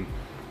job and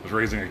was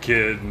raising a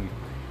kid and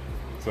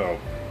so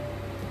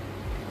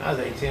I was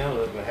 18. I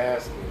was at high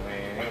school,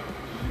 man.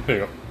 there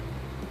you go.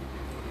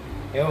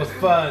 It was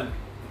fun.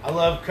 I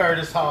love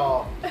Curtis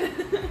Hall.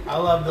 I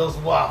love those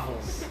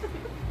waffles.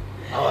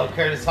 I love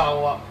Curtis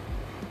Hall waffles.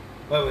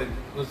 Wait,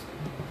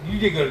 you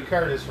did go to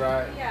Curtis,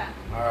 right? it. Yeah.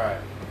 All right.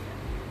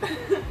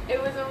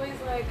 It was always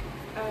like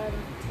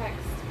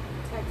text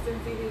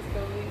and see who's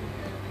going.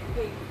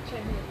 Hey,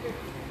 check me up here.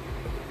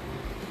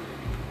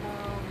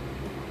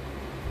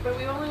 But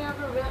we only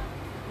ever went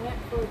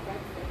for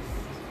breakfast.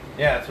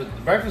 Yeah, that's what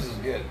the breakfast was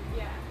good.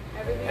 Yeah.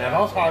 Everything. And if I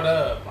was hard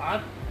up,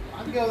 I'd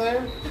go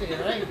there. Shit,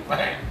 it ain't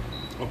bad.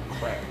 Oh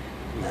crap.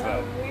 What's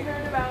that? We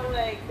heard about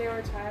like there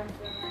were times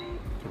when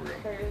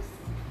like Curtis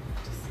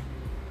just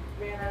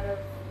ran out of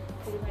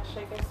pretty much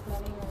I guess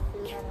money or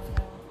food, I don't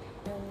know,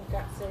 and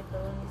got served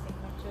bologna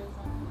sandwiches.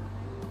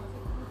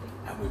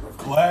 And we were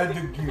glad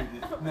to get it.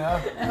 No.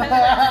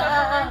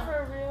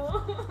 For real.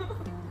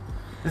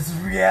 This is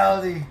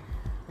reality.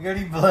 I gotta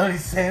eat bologna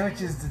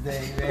sandwiches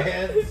today,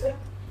 man.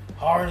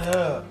 Hard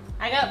up.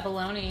 I got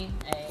bologna.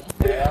 Hey.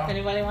 Yeah. If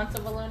anybody wants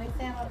a bologna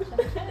sandwich,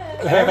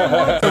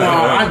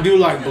 I do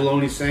like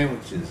bologna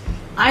sandwiches.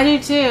 I do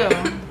too.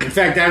 In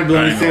fact, I had a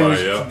bologna I know, sandwich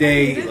yeah.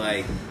 today.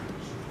 Like,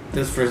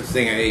 that's the first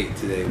thing I ate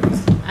today.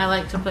 Was I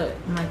like to put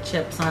my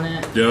chips on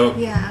it. Yep.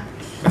 Yeah.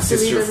 my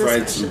sister Doritos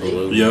fried some especially.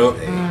 bologna Yep.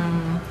 today.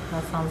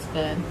 That sounds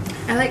good.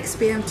 I like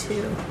spam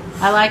too.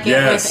 I like it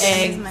Yes. with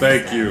eggs,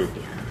 Thank you.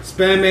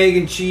 Spam, egg,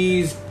 and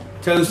cheese,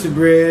 toasted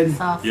bread,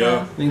 salsa.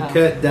 Yeah. and Oh.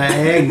 cut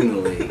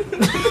diagonally.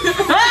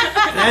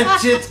 That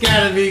shit's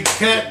gotta be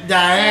cut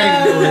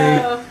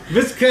diagonally. If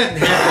it's cut in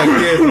half like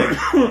this, like,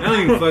 I don't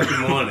even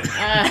fucking want it.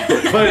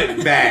 Put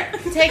it back.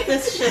 Take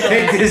this shit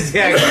away. Take this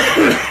down.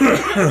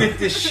 Get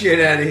this shit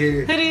out of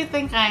here. Who do you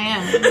think I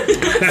am? This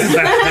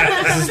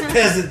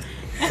is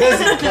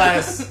peasant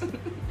class.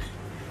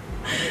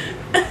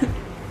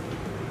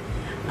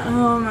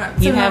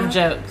 You have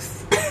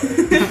jokes.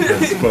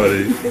 That's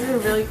funny. These are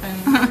really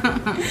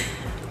funny.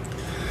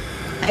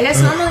 I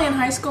guess normally in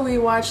high school we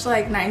watched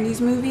like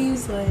 90s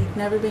movies, like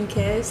Never Been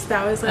Kissed.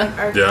 That was like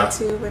our Yeah.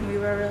 go-to when we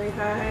were really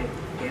high.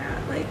 Yeah,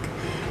 like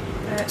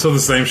that. So the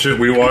same shit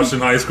we watched in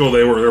high school,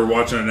 they were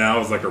watching it now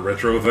as like a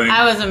retro thing.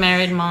 I was a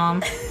married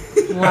mom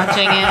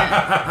watching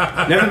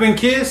it. Never been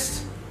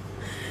kissed?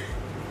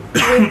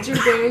 With Drew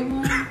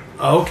Barrymore.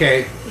 Oh,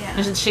 okay. Yeah.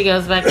 And she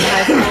goes back to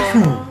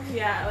high school.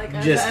 Yeah, like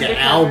Jessica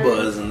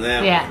Alba's in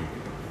that Yeah. one.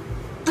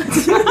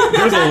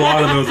 There's a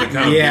lot of those that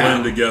kind of Yeah.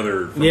 blend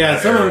together. from Yeah,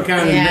 that some of era. them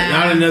kind of Yeah.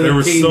 not another There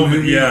was teen so many.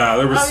 movie. Yeah,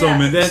 there was Oh, so yeah.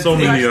 many, That's so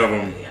the- many of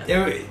them.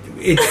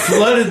 It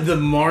flooded the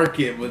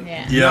market with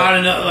Yeah. Yeah. not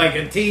enough, like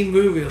a teen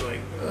movie. Like,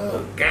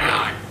 oh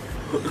god,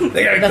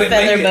 they gotta The quit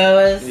feather making-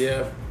 boas.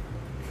 Yeah,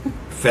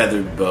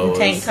 feathered boas,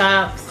 Tank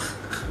tops.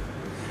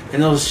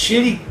 and those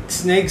shitty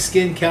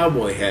snakeskin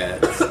cowboy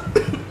hats.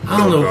 I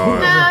don't know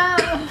God.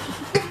 Ah.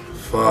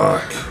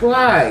 Fuck.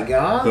 why,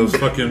 God. Those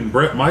fucking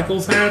Brett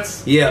Michaels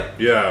hats? Yep,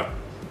 Yeah.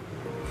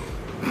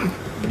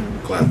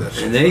 Glad that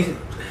shit. and they,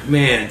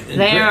 man, and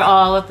They are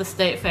all at the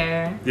state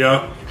fair.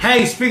 Yeah.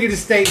 Hey, speaking of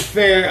state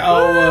fair,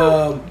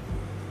 God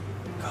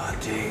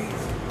dang,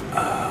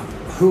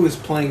 who was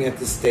playing at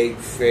the state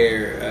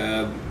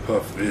fair?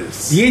 Puff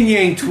this. Yin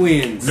Yang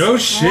Twins. No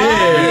shit.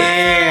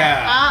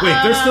 Yeah.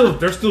 Wait,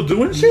 they're still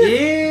doing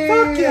shit? Yeah.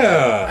 Fuck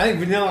yeah. I think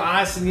Vanilla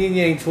Ice and Yin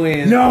Yang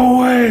Twins. No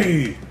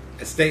way.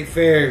 At State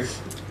Fair. You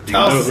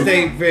Tulsa know who-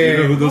 State Fair.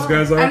 You know who those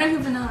guys I are? know who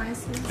Vanilla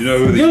Ice is. You know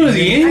who You know the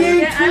Yin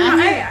Yang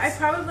I Twins?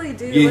 probably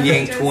do. Yin Let me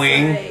Yang just,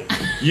 Twin. like-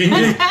 Yin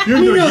Yang. You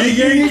You know know the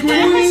Yin Yang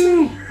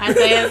Twins?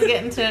 Isaiah's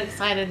getting too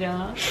excited,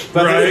 y'all.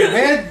 But Right.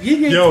 man,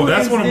 Yin Yang Yo, Twins,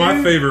 that's one of my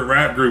dude. favorite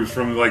rap groups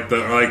from like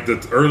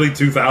the early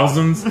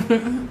 2000s.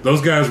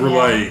 Those guys were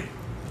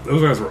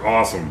those guys were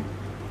awesome.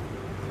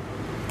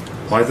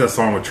 I like that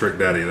song with Trick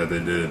Daddy that they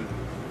did.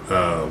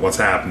 What's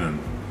Happening?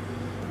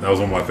 That was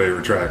one of my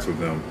favorite tracks with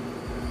them.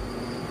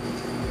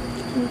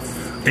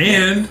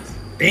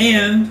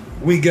 And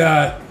we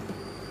got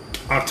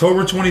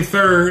October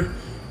 23rd,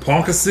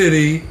 Ponca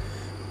City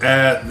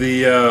at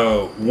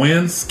the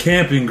Winds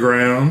Camping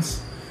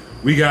Grounds.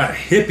 We got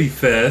Hippie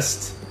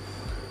Fest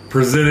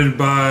presented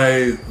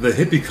by the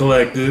Hippie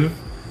Collective.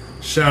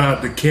 Shout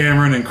out to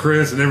Cameron and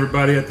Chris and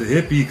everybody at the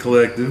Hippie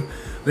Collective.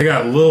 They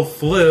got Lil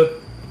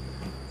Flip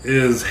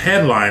is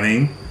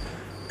headlining,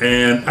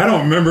 And I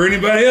don't remember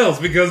anybody else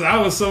because I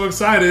was so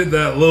excited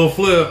that Lil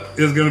Flip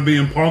is going to be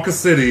in Ponca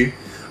City.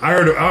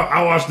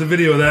 I watched the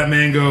video of that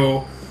man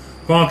go,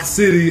 Ponca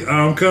City,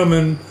 I'm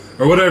coming,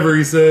 or whatever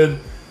he said.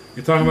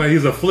 You're talking about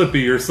he's a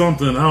flippy or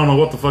something. I don't know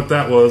what the fuck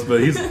that was,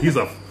 but he's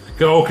a,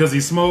 oh, because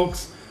he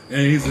smokes and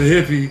he's a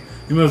hippie.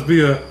 He must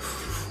be a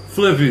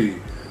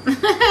flippy.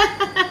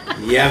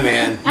 Yeah,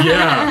 man.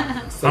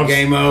 Yeah. So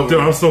game over. Dude,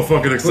 I'm so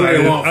fucking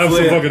excited. I'm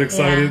so fucking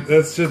excited. Yeah.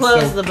 That's just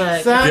Close so, the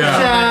book.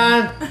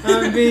 Sunshine,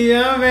 I'll be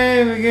your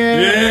baby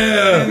girl.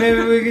 Yeah.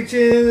 Maybe we could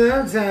chill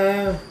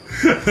sometime.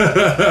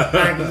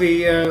 I could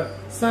be your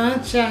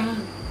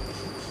sunshine.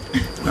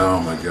 Oh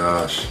my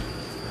gosh.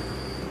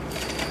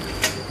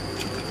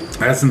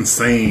 That's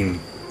insane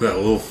that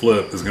Lil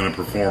Flip is going to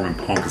perform in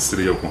Ponca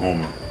City,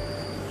 Oklahoma.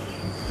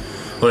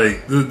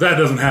 Like, that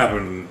doesn't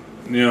happen,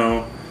 you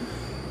know.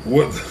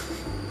 What?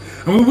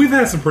 I mean, we've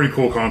had some pretty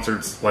cool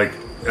concerts, like,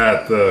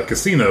 at the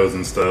casinos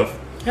and stuff.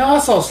 Yeah, I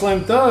saw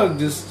Slim Thug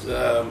just,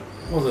 what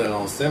was that,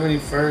 on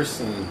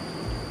 71st and,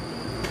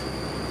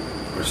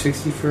 or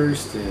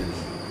 61st and,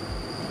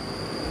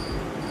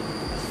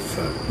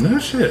 fuck. No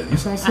shit. You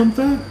saw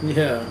something?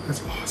 Yeah.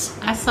 That's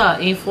awesome. I saw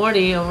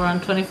E40 over on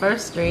 21st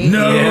Street.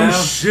 No Yeah.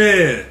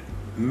 shit.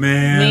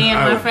 Man. Me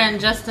and my friend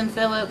Justin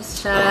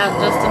Phillips. Shout out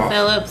Justin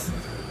Phillips.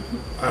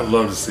 I'd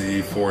love to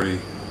see E40.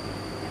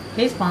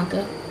 He's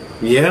Ponca.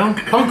 Yeah?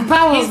 Punk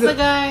Power. He's the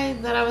guy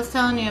that I was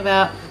telling you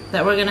about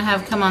that we're going to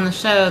have come on the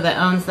show that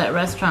owns that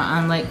restaurant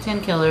on Lake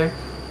Tenkiller,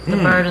 the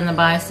Bird and the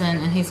Bison,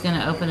 and he's going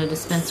to open a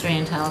dispensary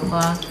in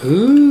Tahlequah.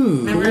 Ooh.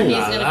 Remember, he's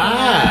going to come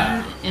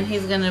la. on and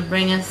he's going to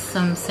bring us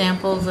some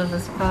samples of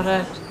his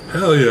product.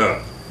 Hell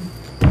yeah.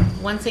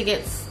 Once he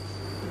gets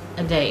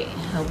a date,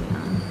 he'll be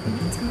on.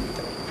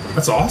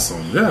 That's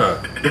awesome.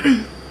 Yeah.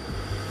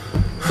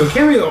 So,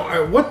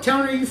 Kimmy, what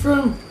town are you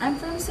from? I'm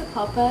from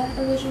Sapulpa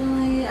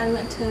originally. I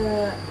went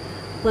to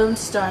Lone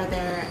Star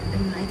there,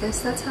 and I guess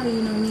that's how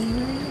you know me,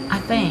 right? I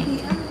think.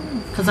 Maybe, I don't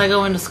know. Because I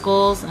go into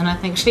schools, and I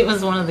think she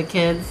was one of the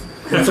kids.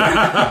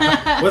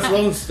 What's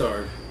Lone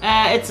Star?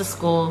 It's a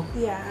school.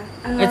 Yeah.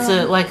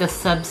 It's like a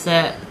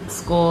subset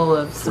school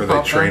of Where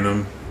Sapulpa. they train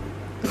them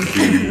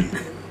to be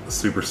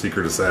super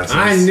secret assassins.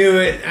 I knew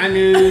it. I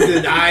knew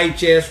that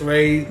IHS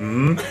raised.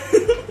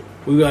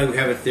 We like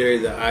have a theory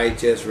that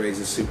IHS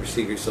raises super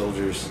secret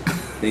soldiers.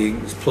 They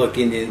just pluck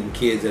in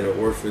kids that are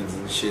orphans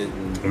and shit.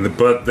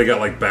 But they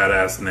got like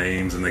badass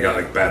names and they got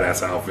like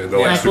badass outfits. They're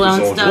like Like super Lone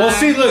soldiers. Star. Well,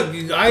 see, look,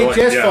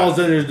 IHS Yeah. falls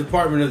under the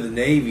Department of the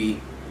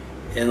Navy,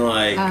 and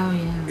like, Oh,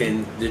 yeah.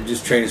 and they're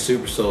just training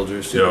super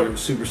soldiers, Yep.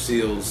 super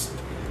SEALs,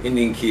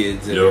 Indian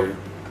kids that Yep. are.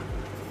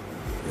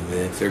 And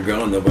then if they're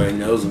gone, nobody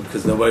knows them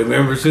because nobody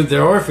remembers who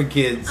they're orphan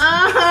kids.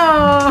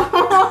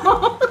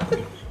 Oh!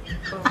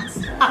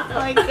 Oh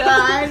my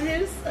god,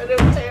 you're so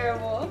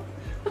terrible.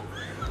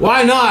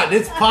 Why not?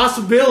 It's a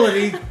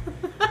possibility.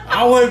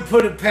 I wouldn't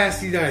put it past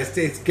the United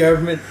States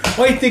government.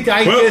 Why do you think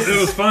IHS? Well, it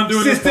was fun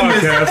doing this system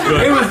is-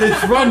 podcast, but-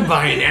 it's run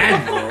by an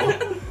admiral.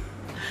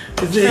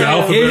 The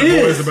Alphabet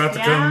It Boys is. about to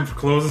Yeah. come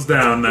close us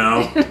down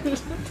now.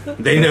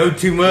 They know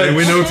too much. Hey,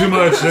 we know too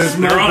much. They're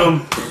Smoke on 'em.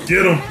 them.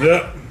 Get them.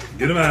 Yep.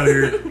 Get them out of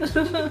here.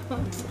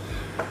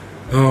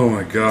 Oh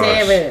my gosh.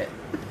 Damn it.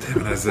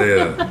 Damn it,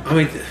 Isaiah. I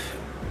mean,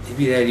 it'd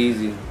be that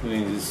easy. I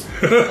mean, just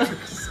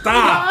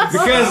Stop.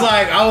 because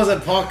like I was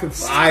at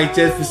Pocket's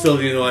IHS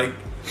facility and they're like,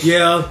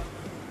 yeah.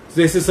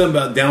 They said something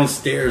about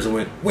downstairs. I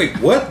went, wait,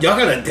 what? Y'all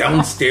got a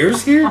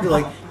downstairs here? They're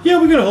like, yeah,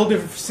 we got a whole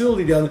different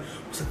facility down there. I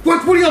was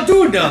like, what are y'all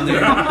doing down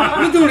there?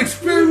 You're doing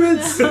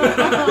experiments? I'm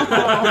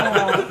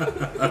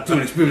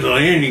doing experiments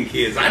on Indian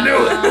kids. I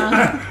know it.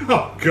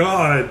 Oh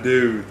God,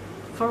 dude.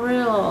 For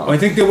real. I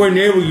think they wear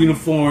naval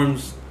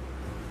uniforms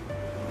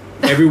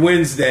every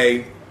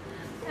Wednesday.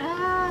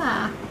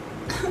 Ah.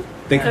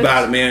 Think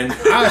about it, man.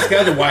 I asked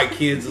other white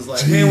kids, I was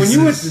like, man, when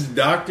you went to the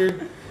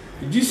doctor,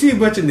 did you see a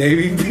bunch of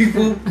Navy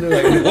people?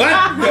 They're like,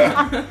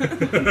 what?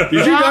 Did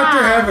your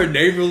doctor have a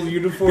naval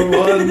uniform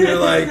on? They're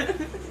like,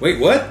 wait,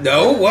 what?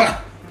 No, what?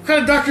 What kind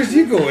of doctors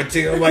you going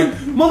to? I'm like,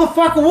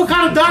 motherfucker, what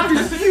kind of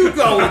doctors you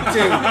going to?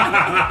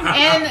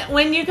 And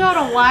when you go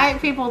to white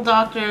people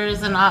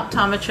doctors and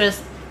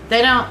optometrists,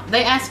 they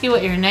ask you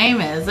what your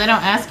name is. They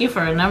don't ask you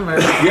for a number.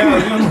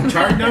 Yeah,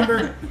 chart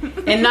number?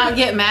 And not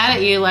get mad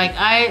at you like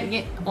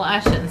I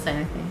shouldn't say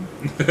anything.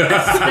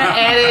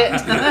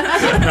 Edit.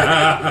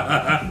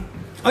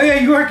 Oh, yeah,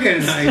 you work at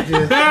night.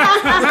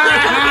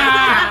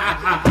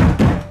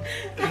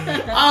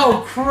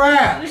 Oh,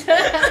 crap.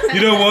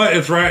 You know what?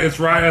 It's right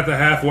at the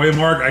halfway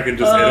mark. I can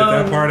just edit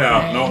that part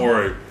out. okay. Don't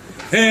worry.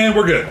 And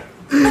we're good.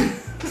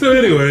 So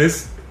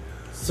anyways.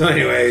 So,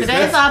 anyways,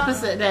 Today's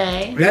opposite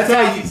day. that's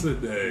how you.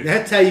 Opposite day.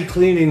 That's how you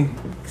clean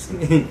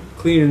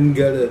and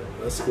gut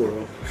a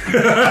squirrel.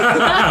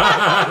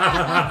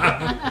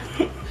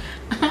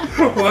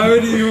 Why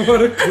would you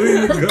want to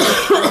clean the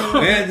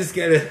gun? Man, just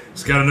gotta.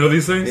 Just gotta know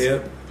these things.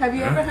 Yep. Have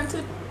you ever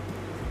hunted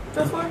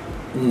before?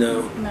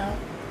 No. No.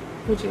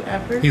 Would you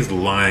ever? He's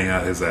lying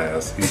out his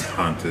ass. He's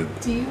hunted.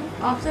 Do you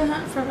often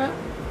hunt for bow?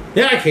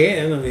 Yeah, I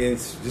can. I mean,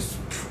 it's just.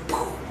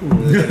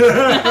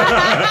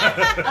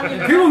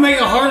 People make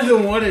it harder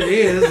than what it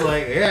is.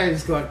 Like, yeah,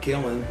 just go out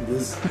killing.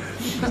 This.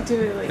 Do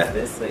it like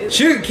this way.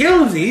 Sure,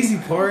 killing's the easy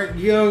part.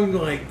 You know,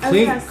 like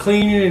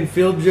cleaning and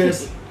field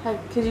dress.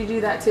 Could you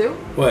do that too?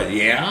 What?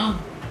 Yeah.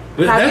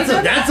 But Have you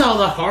done that's all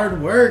the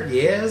hard work.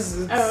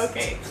 Yes. Oh,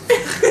 okay.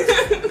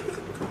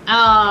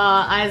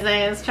 Oh,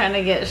 Isaiah's trying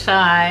to get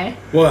shy.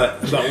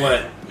 What about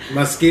what?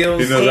 My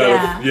skills. He knows Yeah.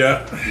 how to,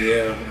 yeah.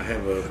 Yeah, I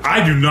have a.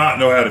 I do not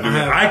know how to do it.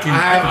 I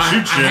can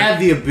shoot shit. I have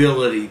the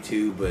ability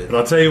to, But but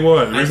I'll tell you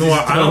what, the I reason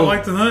just why I don't don't-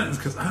 like to hunt is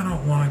because I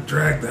don't want to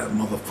drag that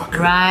motherfucker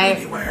Right.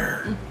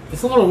 anywhere.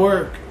 it's a lot of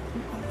work.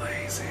 I'm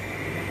lazy.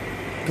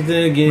 But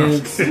then again,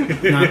 it's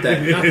not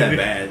that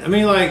bad. I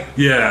mean, like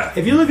Yeah.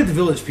 if you look at the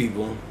village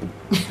people,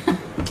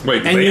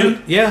 Wait, and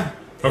man? yeah,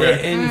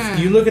 Okay. and if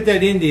you look at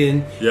that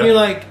Indian, Yeah. you're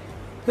like,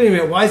 wait a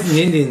minute, why is an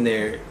Indian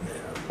there?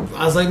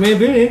 I was like, man,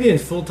 being an Indian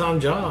is a full-time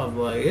job.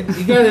 Like,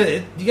 you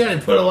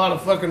gotta put a lot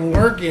of fucking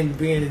work into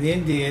being an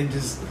Indian.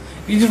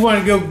 You just want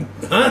to go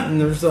hunting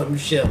or something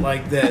shit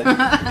like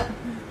that.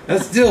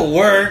 That's still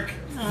work.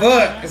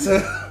 Fuck.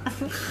 So,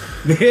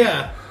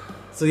 yeah.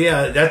 So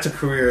yeah, that's a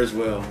career as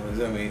well.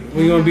 I mean, what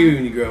do you want to be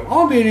when you grow up? I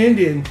want to be an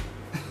Indian.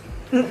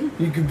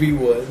 You could be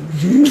one.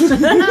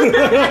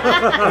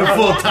 A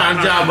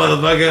full-time job,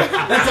 motherfucker.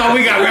 That's all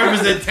we got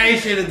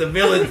representation of the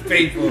village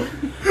people.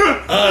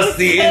 Us,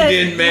 the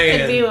Indian man.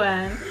 Could be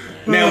one.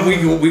 Now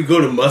we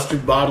go to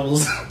mustard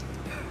bottles.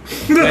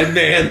 Red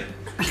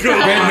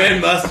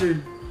man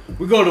mustard.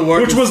 We go to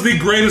work. Which was the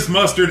greatest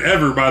mustard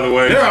ever, by the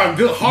way. There are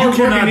good You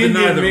hard-working cannot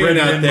deny Indian the men red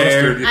out man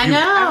there. mustard. If I you-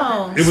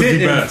 know. It was the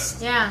Sitting-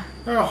 best. Yeah.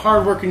 There are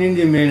hard-working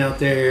Indian men out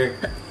there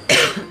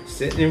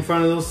sitting in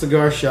front of those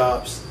cigar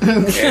shops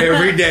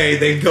every day.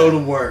 They go to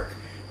work,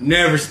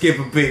 never skip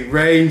a beat,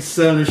 rain,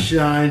 sun, or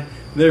shine.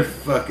 They're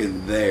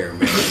fucking there,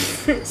 man.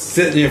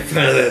 Sitting in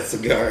front of that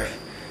cigar,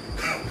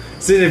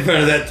 sitting in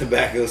front of that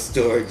tobacco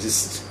store,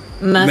 just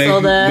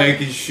Muscled up.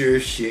 making sure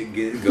shit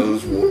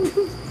goes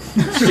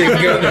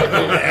shit goes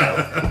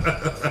down.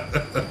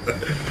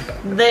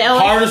 They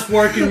always, Hardest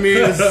working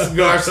man is a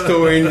cigar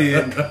store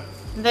Indian.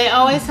 they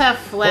always have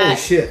Holy flat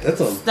shit,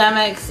 that's a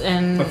stomachs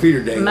and My feet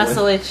are dangling.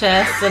 muscly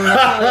chests and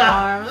muscly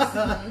arms.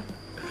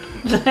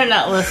 They're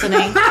not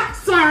listening.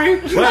 sorry.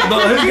 What?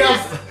 But who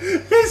got?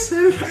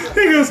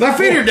 He goes, My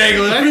feet are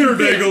dangling. Feet are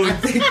dangling. I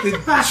think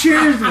the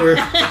chairs were.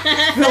 I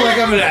feel like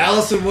I'm in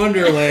Alice in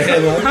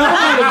Wonderland. Like,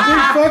 I'm in a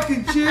big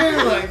fucking chair.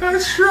 Like,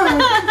 that's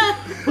strong.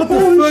 What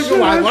the fuck?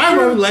 Why are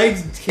my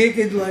legs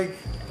kicking? Like,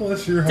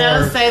 Bless your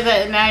Don't heart. say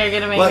that now. You're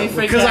gonna make me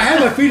freak because out. I had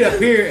my feet up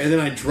here and then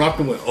I dropped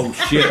them. Went, oh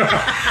shit!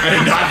 I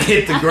did not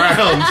hit the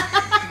ground.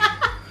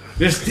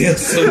 There's still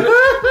some.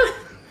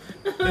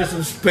 There's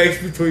some space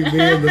between me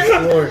and the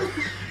floor.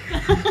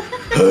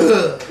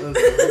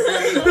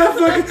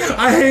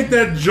 I hate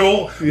that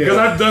jolt because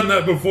I've done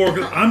that before.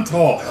 Because I'm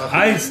tall,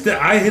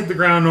 I hit the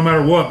ground no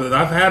matter what. But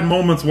I've had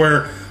moments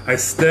where I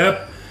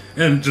step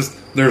and just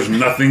there's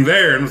nothing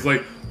there, and it's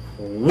like,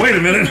 wait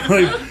a minute,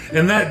 like,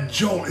 and that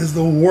jolt is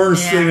the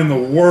worst thing in the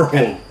world.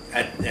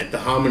 At the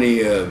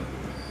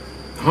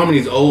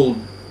Homini's old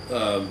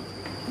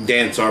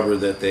dance arbor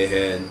that they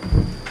had,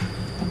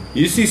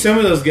 you see some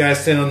of those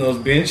guys sitting on those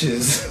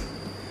benches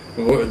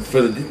for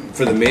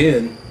the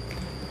men.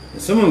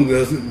 And some of them,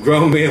 those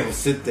grown men, will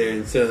sit there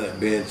and sit on that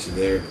bench, and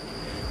their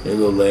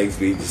little legs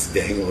be just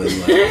dangling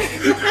like.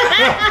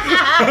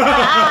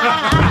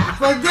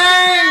 Like, dang,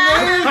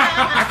 man!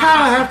 I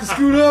kind of have to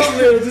scoot up a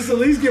little just at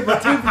least get my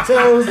tippy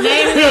toes.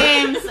 Name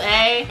names,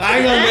 eh? I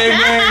ain't gonna name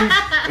names,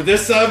 but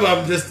there's some of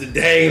them just a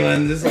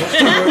dangling. Just like,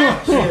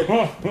 shit.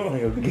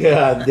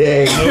 God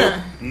dang.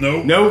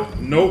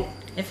 Nope.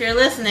 If you're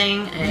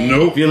listening, eh?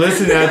 Nope. If you're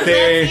listening out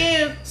there, That's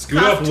you.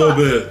 Scoot up a little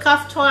bit.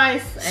 Cuff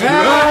twice.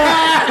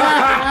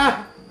 Eh?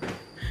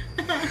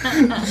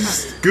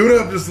 Scoot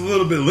up just a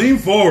little bit. Lean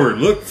forward.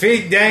 Look,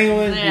 feet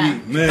dangling, Yeah.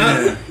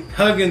 man.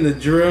 hugging the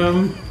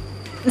drum.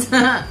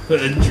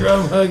 The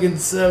drum hugging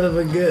son of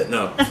a gut.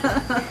 No.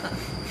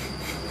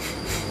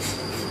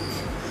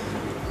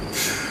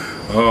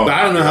 Oh, But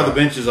I don't know how the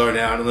benches are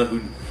now. I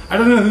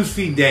don't know whose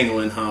feet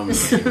dangling Hominy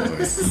anymore.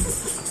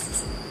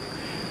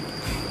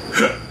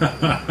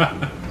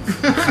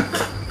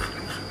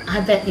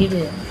 I bet you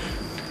do.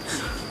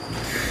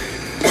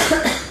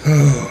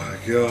 Oh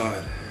my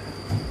god,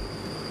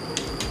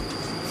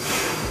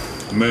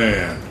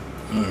 man,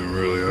 I'm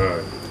really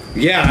hot.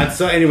 Yeah.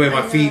 So anyway,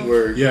 my feet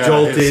were Yeah,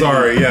 jolted.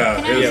 sorry. Can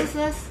I Yeah, use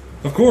this?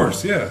 of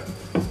course. Yeah,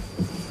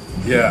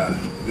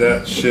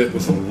 that shit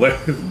was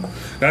hilarious.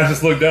 I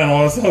just looked down,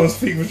 all I saw his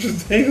feet was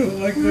just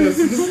dangling like this.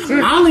 I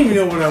don't even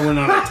know what I went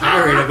on a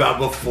tirade about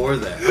before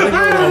that. I don't know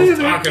what I was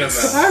talking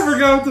about. I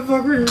forgot what the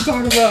fuck we were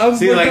talking about. I was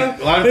See, like,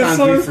 looking a lot of and times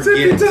so we his forget.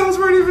 tippy toes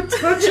weren't even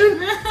touching.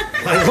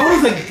 Like,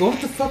 what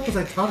the fuck was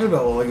I talking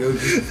about? Well, like,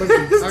 just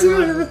fucking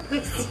talking about.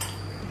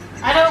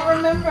 I don't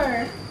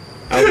remember.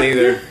 I don't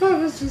either. I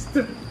was just.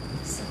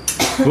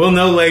 We'll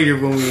know later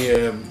when we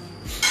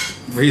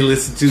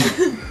re-listen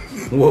to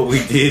what we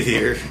did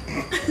here.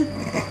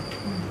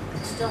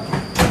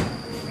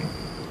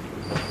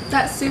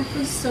 That soup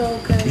was so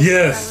good.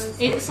 Yes. That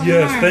was- Eat some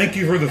Yes, more. thank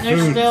you for the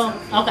There's food. still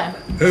okay.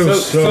 It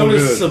was so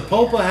does good.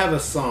 Sapulpa have a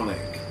Sonic?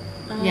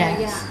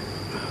 Yes.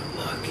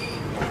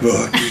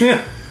 Look.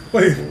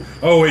 Wait.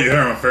 Oh, wait, you're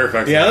on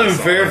Fairfax. Yeah, I live in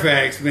Sonic.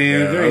 Fairfax, man.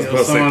 Yeah, There I was ain't about no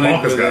to say, Sonic.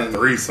 Ponca's got but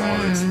 3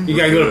 Sonics. you We're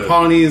gotta go good. to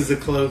Pawnee is the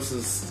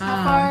closest.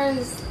 How far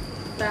is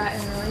that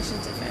in relation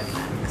to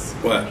Fairfax?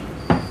 What?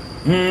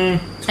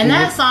 And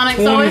that Sonic's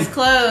 20 always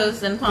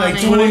closed in Pawnee.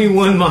 Like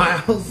 21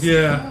 miles.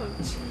 Yeah.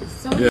 Oh, jeez.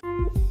 So Yeah.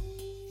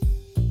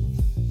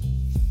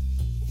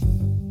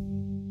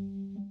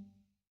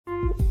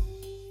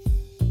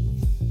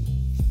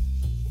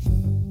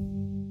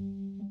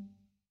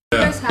 what do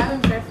you guys have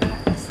in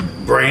Fairfax?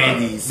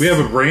 Brandy's. We have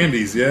a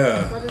Brandy's,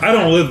 yeah. What is I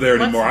don't that? live there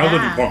What's anymore. I live in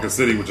that? Ponca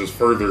City, which is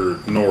further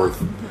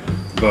north.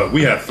 But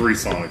we had 3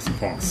 Sonics in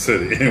Ponca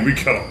City, and we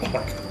got a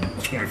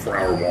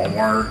 24-hour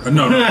Walmart.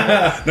 No,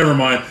 never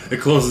mind. It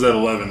closes at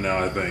 11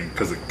 now, I think,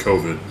 because of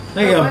COVID.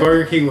 They got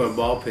Burger King with a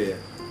ball pit.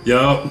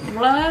 Yup.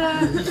 What?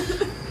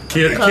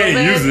 Can't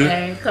COVID, use it.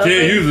 hey, Can't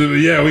COVID. use it, but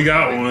yeah, we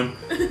got one.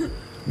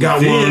 Got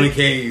We one on did. the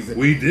case.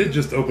 We did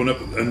just open up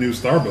a new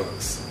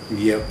Starbucks.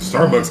 Yep.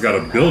 Starbucks got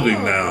a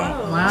building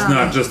now. Oh, wow. It's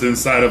not just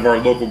inside of our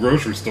local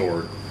grocery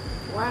store.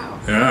 Wow.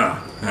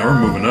 Yeah, now we're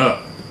moving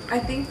up. I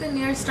think the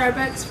nearest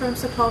Starbucks from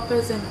Sapulpa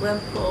is in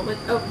Glenpool, but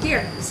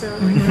here, so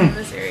like in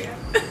this area,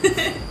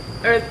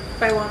 or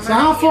by Walmart. So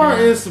how far you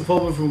know, is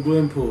Sapulpa from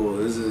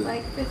Glenpool? Is it?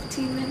 like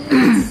 15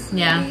 minutes?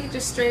 Yeah. maybe,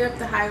 just straight up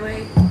the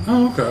highway.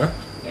 Oh, okay.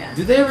 Yeah.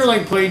 Did they ever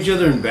like play each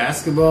other in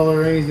basketball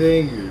or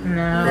anything? Or,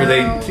 No. Are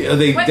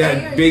they What that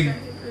area are you big?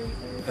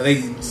 from? Are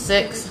they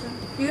 6.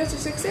 You guys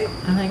are 6'8"?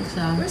 I think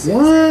so. We're 6'8".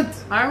 what?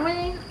 Are we?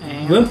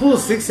 Glenpool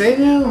is 6'8"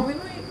 Oh, now. we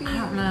might be. I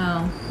don't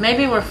know.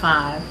 Maybe we're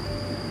 5.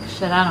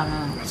 Shit, I don't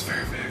know. What's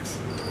Fairfax?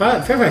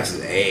 Fairfax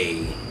is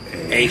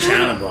A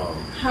China ball.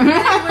 How many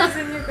was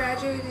in your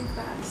graduating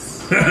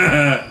class?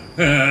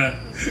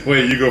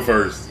 Wait, you go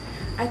first.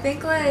 I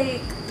think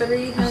like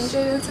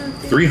 300 or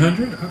something.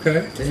 300?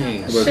 Okay.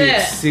 Dang.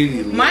 Shit.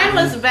 City Mine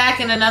was back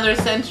in another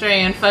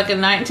century in fucking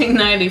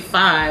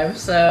 1995,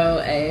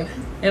 so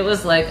it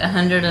was like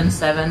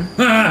 107.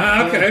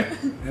 Okay.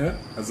 Yeah,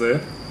 that's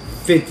it.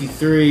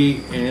 53,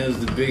 and it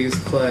was the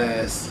biggest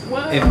class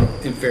Whoa.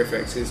 in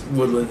Fairfax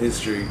Woodland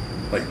history.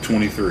 Like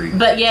 23.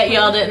 But yet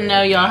y'all didn't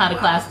know y'all had a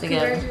class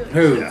together. Congratulations.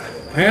 Who? Yeah.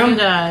 Him? You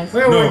guys. We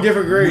were in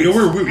different grades.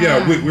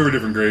 We were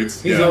different grades.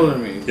 He's yeah. older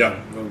than me.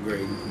 Yeah. No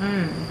grade.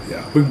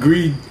 Yeah. But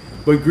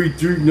grade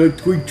 3,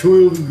 not grade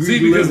 12, and grade See,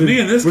 because 11. me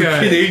and this we're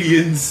guy-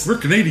 Canadians. We're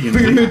Canadian.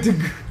 We went to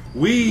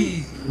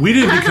We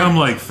didn't become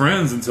like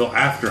friends until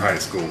after high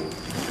school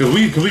because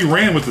we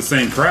ran with the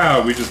same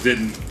crowd. We just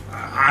didn't.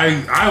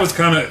 I was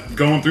kind of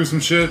going through some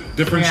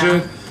different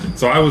Yeah. shit.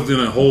 So I was in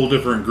a whole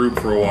different group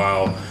for a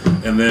while,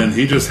 and then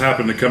he just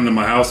happened to come to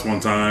my house one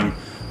time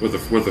with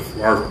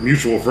our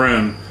mutual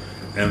friend,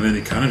 and then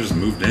he kind of just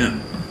moved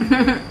in,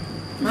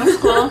 That's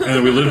cool. and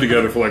then we lived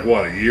together for like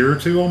what, a year or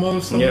two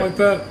almost, something Yeah. like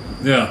that.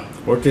 Yeah,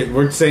 worked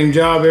the same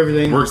job,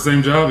 everything. worked the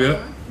same job.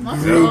 Yep.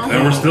 That's Yeah, cool.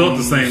 and we're still at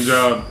the same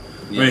job.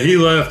 I mean, he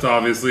left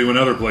obviously, went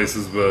other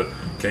places, but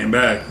came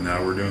back.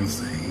 Now we're doing the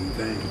same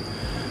thing.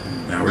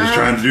 Now we're just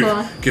Wow, trying to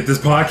cool. get this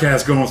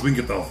podcast going so we can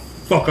get the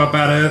fuck up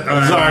out of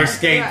it. Sorry,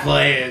 skate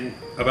playing.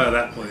 About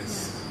that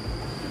place.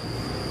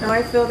 No,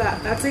 I feel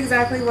that. That's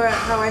exactly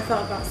how I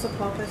felt about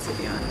Sapulpa,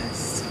 to be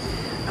honest.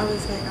 I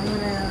was like,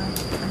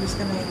 I'm just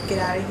gonna get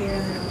out of here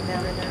and then I'm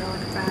never gonna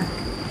look back.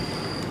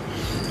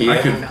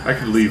 I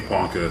could leave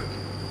Ponca.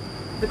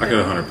 But I could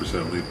then-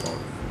 100% leave Ponca.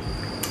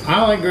 I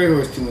don't like Grey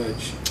Horse too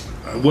much.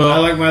 Well, I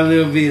like my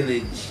little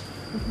village.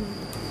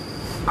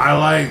 I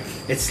like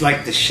It's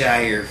like the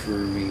Shire for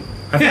me.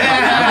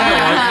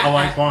 I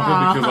like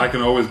Ponca because I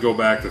can always go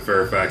back to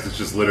Fairfax. It's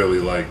just literally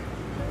like,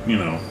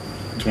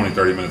 20,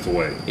 30 minutes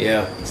away.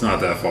 Yeah. It's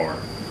not that far.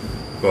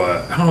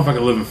 But I don't know if I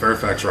could live in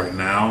Fairfax right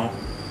now.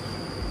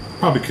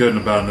 Probably could in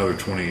about another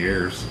 20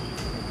 years.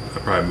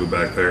 I'd probably move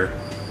back there.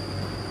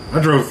 I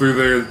drove through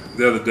there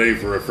the other day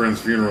for a friend's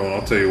funeral, and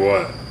I'll tell you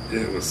what,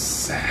 it was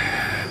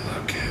sad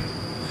looking.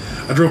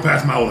 I drove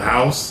past my old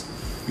house.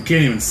 You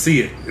can't even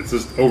see it. It's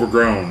just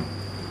overgrown.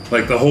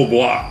 Like the whole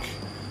block.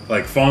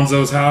 Like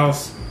Fonzo's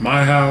house,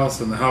 my house,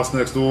 and the house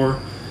next door.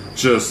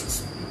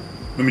 Just,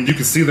 I mean, you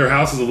can see their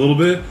houses a little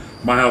bit.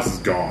 My house is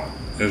gone.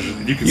 It's just-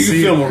 you can You can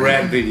see film it. a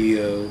rap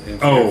video in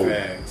Oh.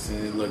 Fairfax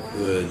and it look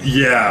good.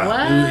 Yeah.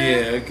 What? Yeah,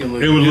 it can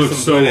look. It would it's look some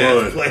so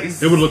good-ass good.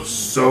 place. It would look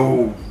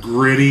so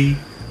gritty.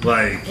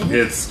 Like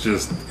it's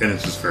just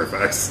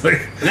Fairfax.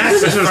 Like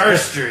That's just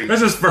First Street.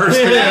 That's just First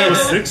Street. That was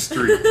 6th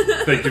Street.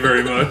 Thank you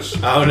very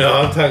much. Oh no,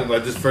 I'm talking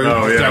about this first.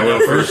 Oh, I'm yeah, talking well,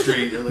 about First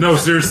Street. No,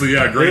 seriously,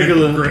 yeah, great.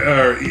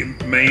 Regular.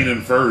 Main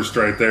and First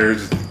right there.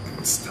 Just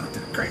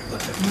great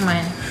looking. Oh,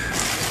 man.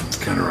 It's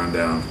kind of run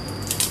down.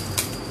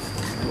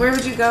 Where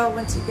would you go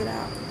once you get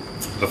out?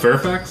 The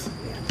Fairfax?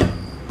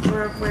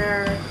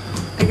 Where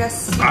I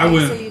guess you I can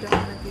went- say you don't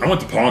want to be. I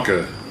went to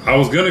Ponca. I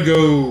was gonna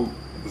go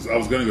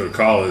to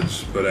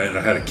college, but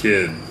I had a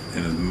kid,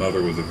 and his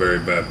mother was a very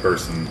bad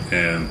person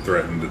and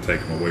threatened to take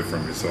him away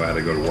from me, so I had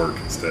to go to work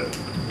instead.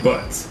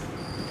 But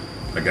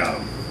I got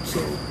him, so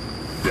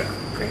Yeah.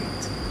 Great.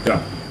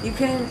 Yeah. You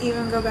can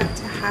even go back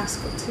to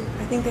Haskell too.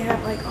 I think they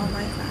have like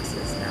online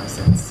classes now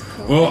since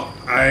COVID. Well,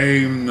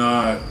 I'm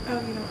not Oh,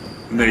 you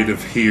don't.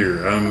 native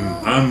here.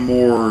 I'm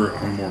more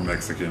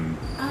Mexican.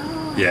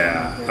 Oh.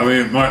 Yeah. okay. I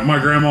mean, my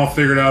grandma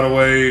figured out a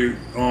way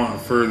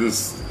for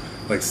this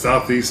like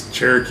Southeast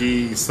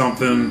Cherokee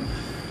something.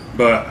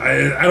 But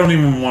I don't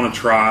even want to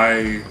try.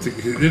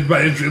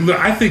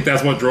 I think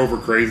that's what drove her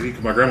crazy.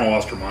 Because my grandma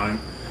lost her mind,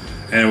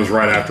 and it was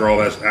right after all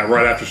that.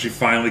 Right after she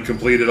finally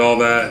completed all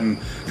that and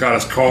got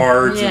us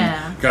cards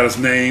and got us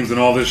names and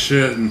all this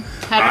shit. And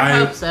Had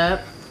her hopes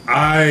up.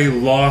 I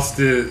lost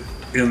it.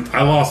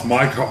 I lost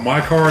my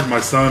card, my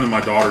son, and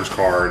my daughter's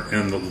card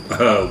in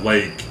the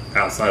lake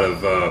outside of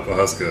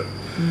Pahuska,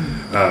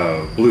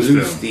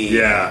 Bluestem.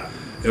 Yeah,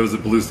 it was a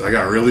Bluestem. I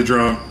got really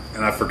drunk.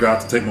 And I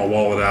forgot to take my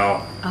wallet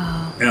out,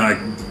 and I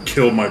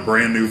killed my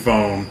brand new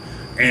phone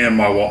and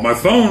my wallet. My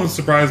phone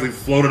surprisingly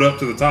floated up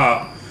to the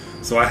top,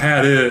 so I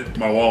had it.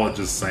 My wallet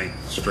just sank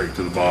straight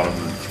to the bottom,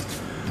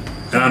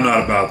 and I'm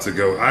not about to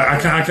go. I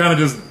kind of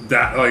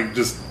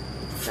just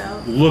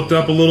So, looked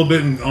up a little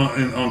bit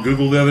on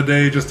Google the other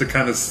day just to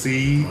kind of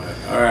see.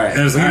 All right.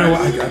 And it's like, you know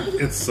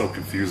what? It's so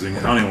confusing.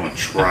 I don't even want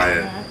to try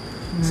it.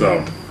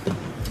 So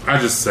I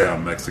just say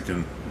I'm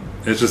Mexican.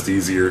 It's just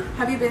easier.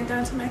 have you been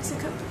down to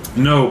Mexico?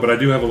 No, but I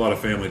do have a lot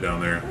of family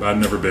down there. I've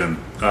never been.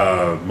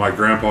 My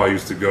grandpa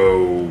used to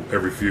go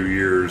every few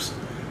years,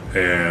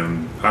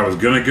 and I was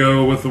going to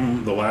go with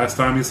him the last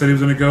time he said he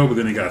was going to go, but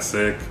then he got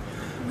sick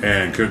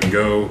and couldn't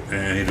go,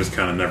 and he just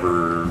kind of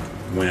never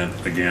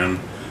went again,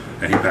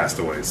 and he passed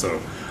away. So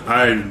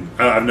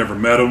I've never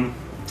met him.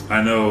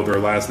 I know their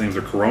last names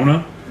are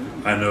Corona.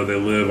 I know they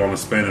live on a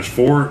Spanish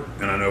fort,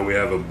 and I know we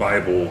have a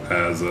Bible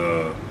as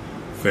a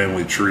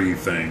family tree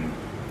thing.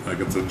 Like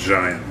it's a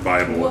giant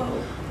Bible.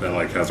 Whoa. That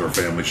like has our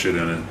family shit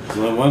in it.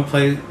 Well,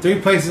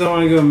 three places I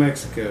want to go in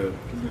Mexico.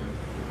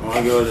 I want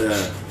to go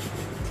to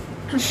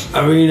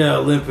Arena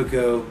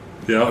Olympico,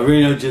 Yeah.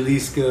 Arena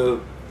Jalisco,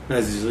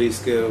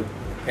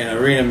 and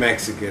Arena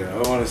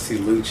Mexico. I want to see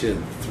lucha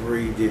in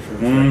 3 different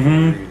fucking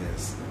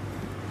arenas,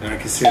 and I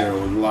consider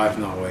life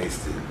not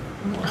wasted.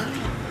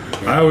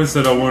 I always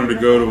said I wanted to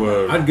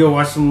go to I'd go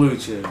watch some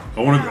lucha.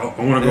 I want to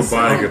go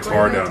buy a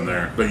guitar down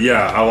there. But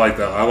yeah, I like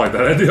that. I like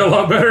that idea a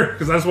lot better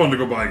because I just wanted to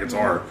go buy a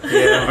guitar.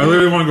 Yeah. I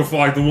literally want to go for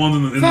like the ones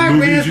in the Fuck,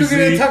 movies man, you let's go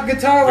get see. a top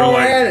guitar They're while we're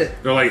like at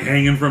it. they're like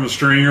hanging from a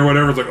string or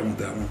whatever. It's like I want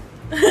that one.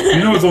 You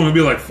know, it's only gonna be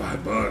like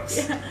 $5.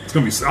 It's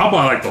gonna be. I'll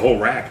buy like the whole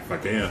rack if I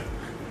can.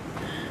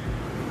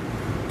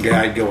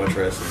 Yeah, I'd go watch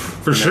wrestling.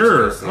 For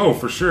sure. Oh,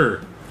 for sure.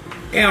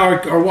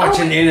 Yeah, or watch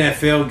Oh, an wait.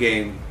 NFL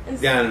game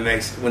down in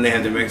Mexico when they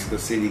have the Mexico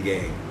City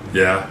game.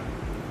 Yeah.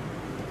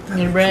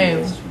 Your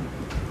room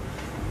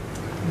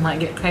might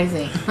get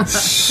crazy. I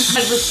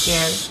was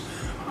scared.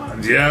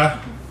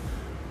 Yeah.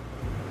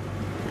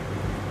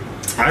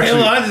 Hell,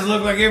 Actually, I just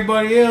look like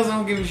everybody else. I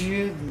don't give a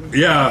shit.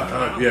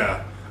 yeah,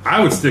 yeah. I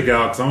would stick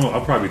out because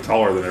I'll probably be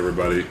taller than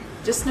everybody.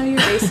 Just know your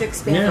basic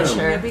Spanish,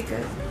 Yeah. and you'll be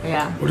good.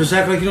 Yeah. Or just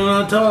act like you don't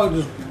know how to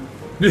talk.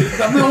 Just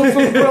got my own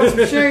fucking bro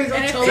some shades. I'm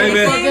And if telling Hey, you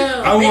man, fuck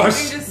out. I anything,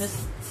 watched- just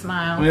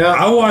Smile. Yeah.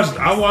 I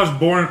watched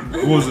Born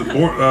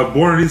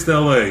in East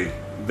LA.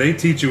 They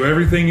teach you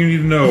everything you need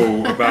to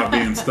know about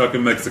being stuck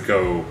in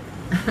Mexico,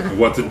 and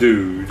what to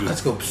do.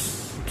 Let's Just go.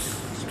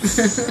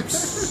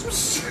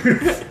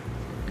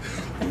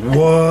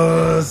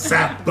 what's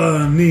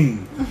happening?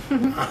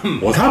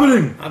 What's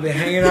happening? I've been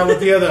hanging out with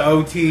the other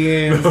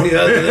OTMs, the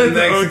other The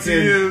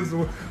Mexicans.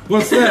 OTMs.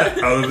 What's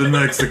that? Other than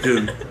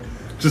Mexican.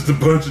 Just a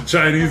bunch of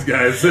Chinese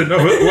guys sitting.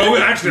 Well,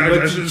 actually, I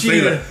Bunch of shouldn't say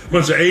China. that.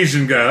 Bunch of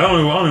Asian guys. I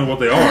don't know what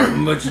they are.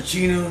 A bunch of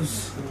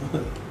chinos.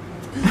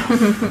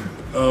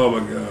 Oh my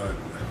god,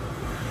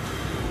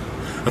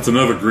 that's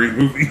another great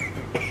movie.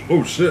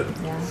 Oh shit.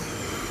 Yeah.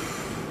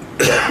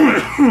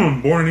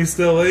 Born in East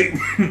LA.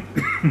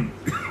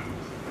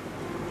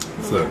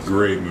 It's a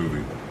great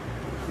movie.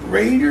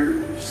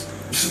 Raiders.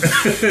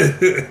 is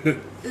it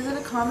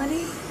a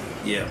comedy?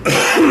 Yeah.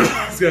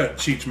 It's got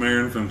Cheech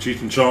Marin from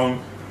Cheech and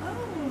Chong.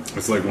 Oh.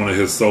 It's like one of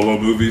his solo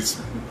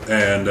movies,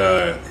 and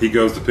he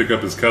goes to pick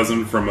up his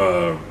cousin from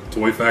a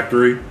toy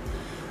factory,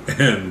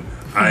 and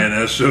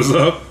INS shows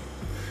up,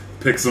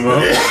 picks him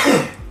up,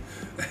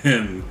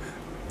 and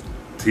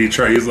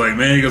he's like,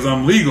 man, he goes,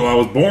 I'm legal, I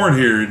was born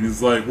here, and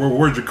he's like,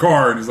 where's your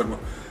car? And he's like, well,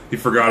 he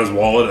forgot his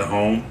wallet at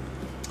home,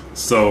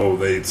 so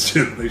they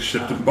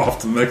shipped him off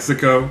to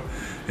Mexico,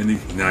 and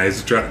now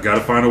he's got to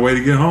find a way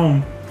to get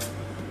home.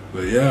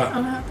 But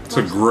yeah, it's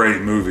a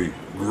great movie.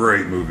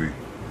 Great movie.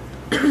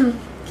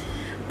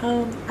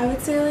 I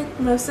would say like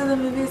most of the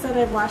movies that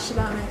I've watched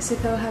about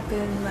Mexico have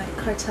been like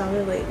cartel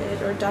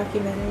related or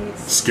documentaries.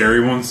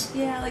 Scary ones.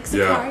 Yeah, like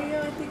Yeah.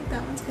 Sicario, I think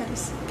that one's kind of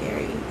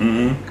scary.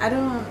 Mm-hmm.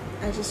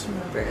 I just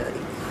remember like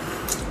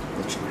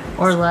the traumatic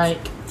Or stuff.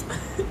 like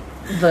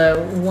the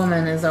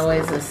woman is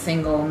always a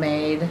single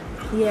maid.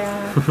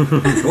 Yeah.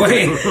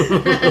 Wait.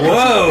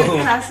 Whoa.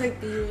 Classic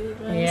B ones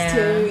Yeah.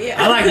 too.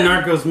 Yeah. I like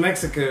Narcos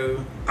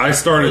Mexico. I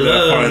started that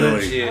Love that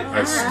finally. shit.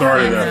 I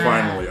started that Yeah.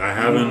 finally. I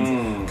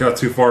haven't got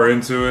too far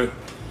into it.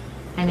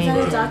 I Is need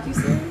that a to.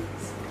 docuseries?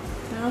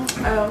 No?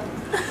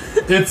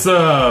 Chapo?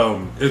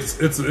 Oh.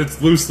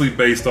 It's loosely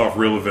based off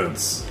real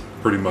events,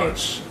 pretty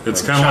much.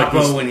 It's Like kind of like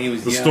Chapo this, when he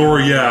was the young.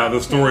 story. Yeah,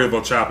 the story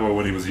about Chapo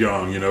when he was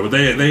young. You know, but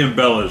they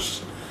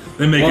embellish.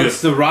 They make Well, it.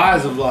 it's the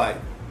rise of like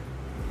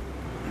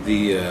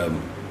the.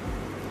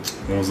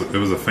 What was it? It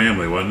was a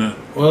family, wasn't it?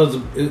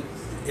 Well, it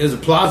was a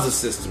plaza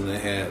system that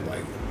had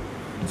like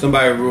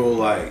somebody ruled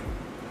like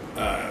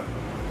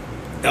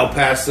El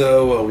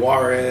Paso,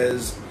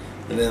 Juarez,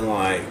 and then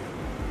like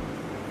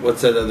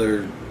what's that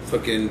other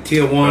fucking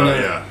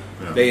Tijuana?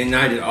 Yeah. They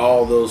united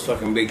all those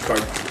fucking big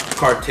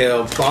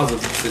cartel plaza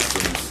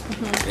systems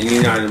and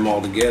united them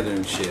all together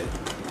and shit.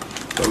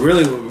 But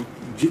really, what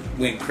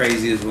went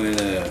crazy is when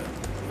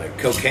like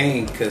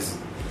cocaine, because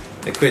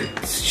they quit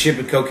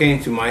shipping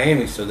cocaine to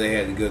Miami, so they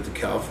had to go to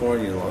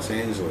California and Los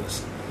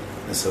Angeles,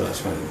 and so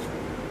that's when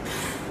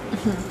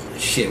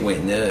shit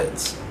went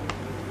nuts.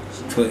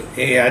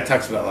 Yeah, it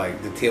talks about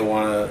like the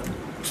Tijuana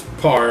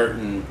part,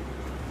 and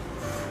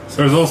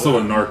There's also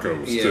a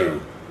Narcos Yeah.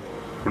 too.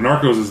 Well,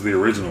 Narcos is the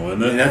original,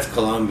 isn't it? that's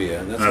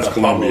Colombia. That's about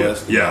Colombia. Pablo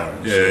Escobar Yeah,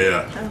 and yeah, shit.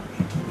 yeah.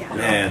 Yeah.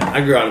 Man,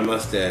 I grew out a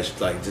mustache,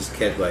 like just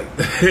kept like.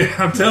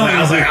 I'm telling you,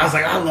 I was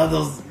like, I love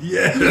those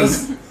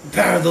yes.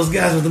 power of those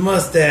guys with the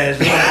mustache.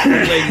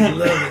 Ladies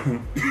love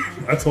it.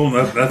 I told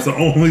him that's the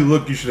only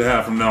look you should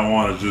have from now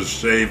on is just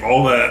shave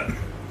all that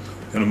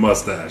and a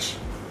mustache.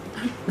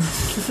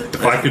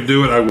 If I could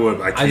do it, I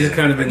would. I I can't. just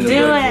kind of been Do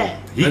the it.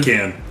 He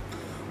can.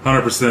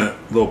 100%.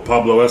 Little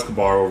Pablo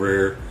Escobar over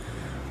here.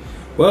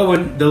 Well,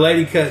 when the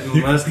lady cut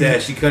my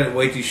mustache, she cut it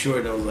way too short,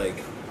 and I was like,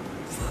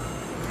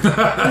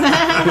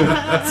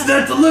 "That's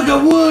not the look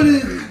I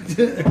wanted."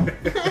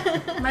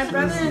 My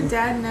brother and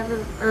dad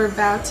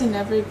vowed to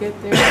never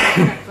get their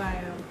hair cut by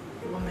a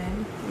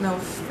woman. No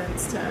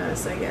offense to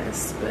us, I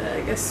guess, but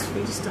I guess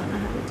we just don't know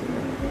how to do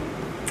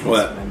it.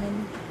 What?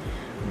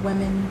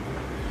 Women,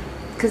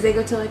 because they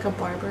go to like a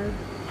barber, and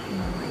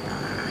I'm like,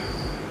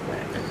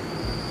 whatever.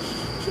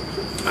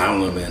 I don't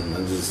know, man.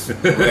 I'm just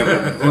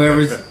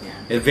whoever's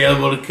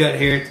available to cut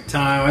hair at the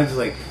time. I'm just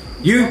like,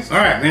 you, all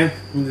right, man.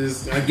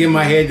 I give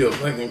my head to a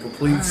fucking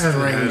complete I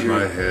haven't had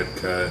my stranger. head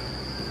cut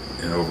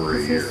in over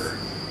a year.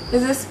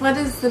 What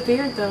is the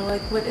beard though?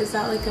 Like, what is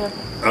that like a?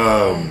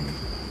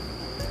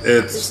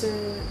 It's Is it?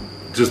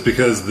 just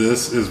because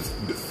this is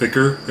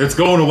thicker. It's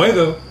going away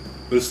though.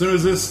 But as soon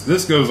as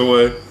this goes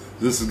away,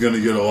 this is going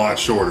to get a lot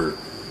shorter.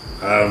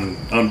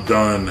 I'm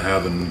done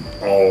having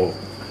all.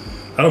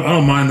 I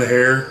don't mind the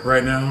hair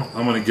right now.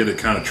 I'm going to get it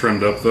kind of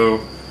trimmed up though,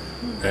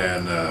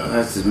 and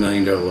That's his $1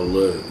 million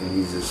look, and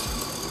he's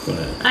just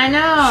gonna I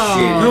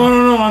know.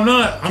 no, I'm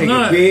not. I'm take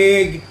not. a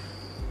big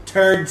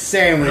turd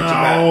sandwich. No,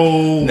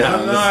 I'm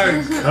I'm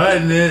not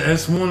cutting it. I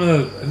just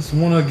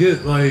wanna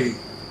get like,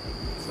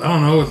 I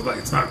don't know. It's like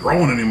it's not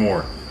growing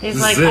anymore. He's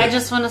This like, is it. I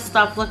just want to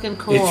stop looking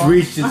cool. It's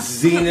reached its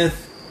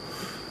zenith.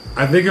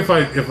 I think if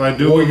I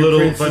do Warrior a little,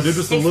 Princess. if I do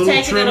just a He's little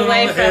taking it trimming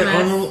away on, the from head,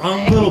 us. on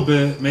a little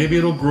bit, maybe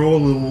it'll grow a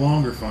little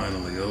longer.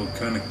 Finally, it'll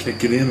kind of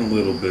kick it in a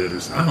little bit, or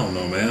I don't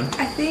know, man.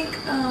 I think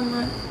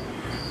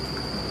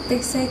they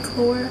say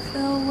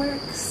chlorophyll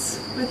works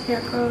with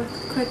hair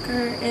growth quicker,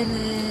 and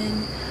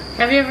then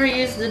Have you ever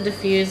used the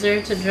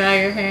diffuser to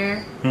dry your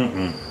hair?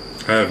 I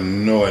have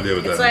no idea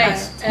what It's that like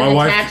means. an My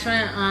wife,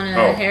 attachment on a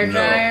Oh, hair no.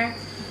 dryer,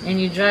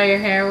 and you dry your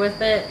hair with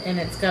it, and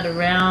it's got a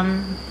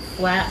round,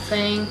 flat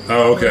thing.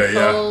 Oh, okay, with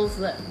yeah. holes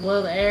that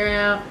blow the air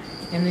out,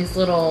 and these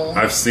little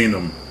I've seen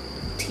them.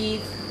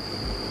 teeth,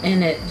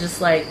 and it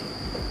just like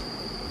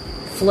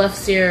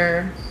fluffs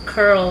your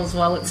curls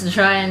while it's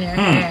drying your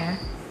hair.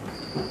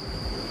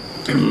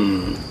 they I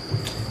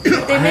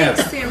make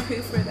have-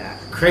 shampoo for that.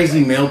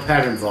 Crazy male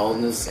pattern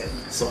baldness,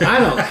 so I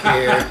don't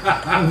care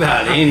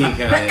about any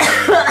kind of hair.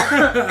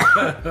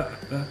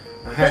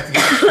 I have to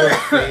get a short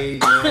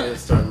fade, and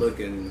start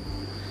looking.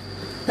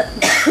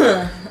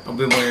 I've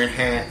been wearing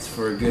hats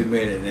for a good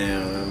minute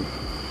now. And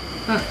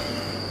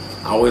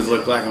I always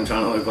look like I'm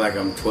trying to look like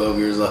I'm 12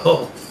 years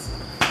old.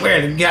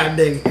 Wear the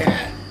goddamn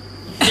hat.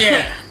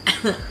 Yeah.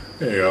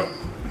 There you go.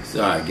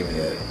 Sorry, give me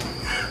that.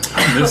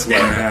 I miss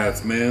wearing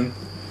hats, man.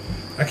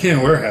 I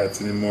can't wear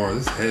hats anymore.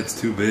 This head's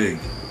too big.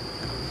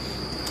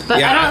 But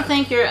Yeah. I don't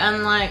think you're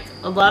unlike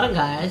a lot of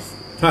guys.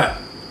 What?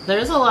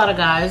 There's a lot of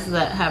guys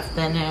that have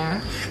thin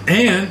hair.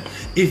 And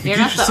if you You're get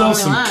not the yourself only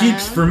some one.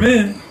 keeps for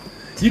men,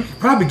 you could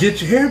probably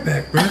get your hair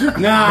back, brother.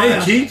 Nah. Hey,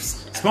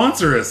 keeps,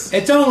 sponsor us.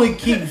 It's only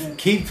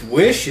keeps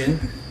wishing.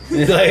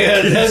 It's like,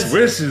 Keeps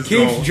wishes,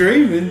 keeps though.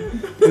 dreaming.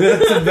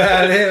 That's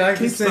about it. I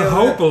can Keeps say the that.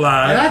 hope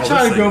alive. And I Oh,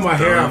 tried this to grow thing's my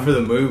hair dumb. out for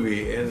the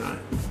movie, and I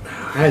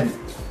had.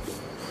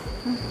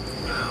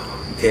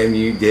 Damn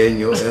you,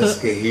 Daniel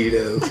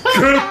Escobedo.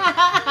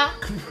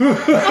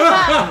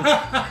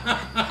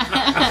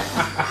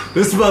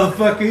 This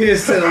motherfucker here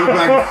said I look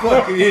like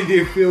fucking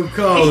Indian Phil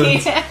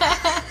Collins.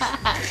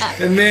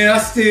 And man, I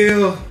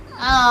still.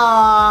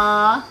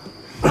 Aww.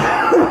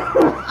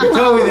 He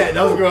told me that.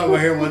 I was growing my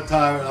hair one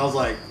time, and I was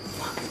like,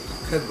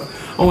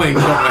 fuck. I went and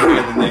cut my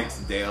hair the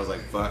next day. I was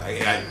like, fuck.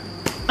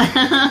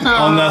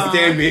 I'm not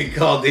standing being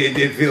called the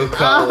Indian Phil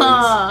Collins.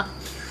 Aw.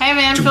 Hey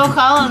man, Phil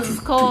Collins is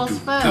cool as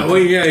fuck. Well,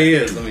 yeah, he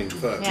is. I mean,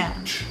 fuck. Yeah.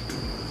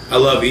 I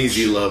love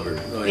Easy Lover.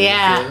 Oh,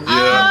 Yeah.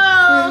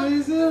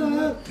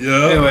 Oh.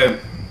 Yeah. Anyway,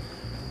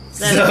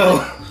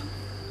 so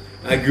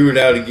I grew it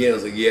out again. I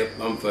was like, yep,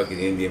 I'm fucking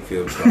Indian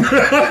Phil Collins.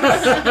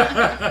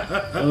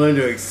 I learned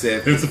to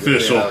accept It's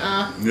official.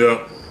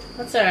 Yep.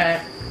 That's alright.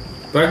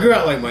 But I grew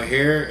out like my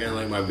hair and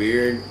like my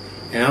beard,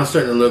 and I was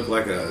starting to look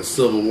like a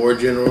Civil War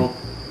general.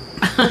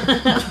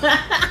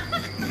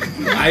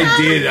 I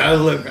did. I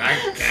look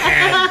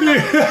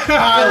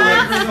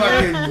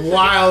fucking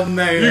wild,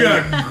 man. You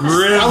got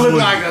grizzly. I look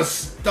like a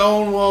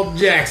Stonewall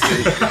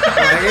Jackson. Like,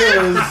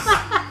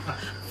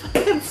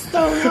 it was.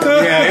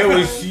 Yeah, it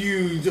was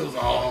huge. It was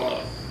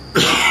all.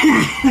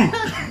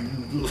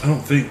 I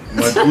don't think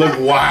I look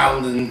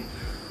wild and.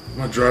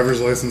 my driver's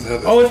license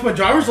had that. Oh, it's my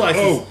driver's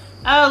license.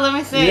 Oh, let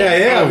me see.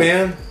 Yeah, Oh.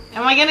 man.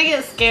 Am I gonna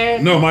get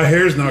scared? No, my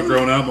hair's not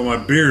grown out, but my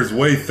beard's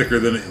way thicker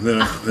than it is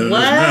now.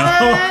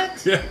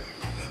 What? Yeah.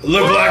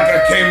 Look like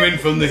I came in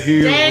from the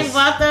hills. Dang,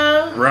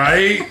 Vato.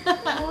 Right?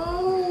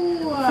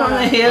 From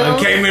the hills. I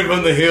came in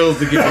from the hills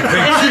to get the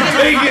picture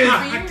taken.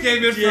 I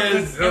came in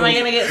from the Am I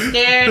gonna get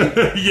scared?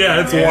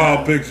 Yeah, it's a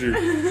wild picture.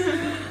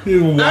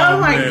 He's a wild Oh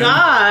my man.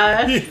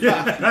 god.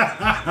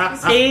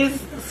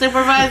 He's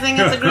supervising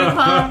at the group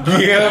home.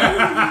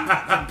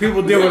 Yeah.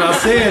 People did what I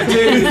said,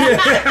 too.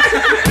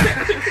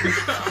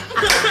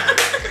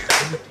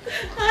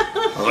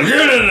 Oh,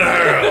 get in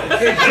there.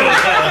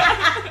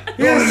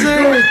 Yes,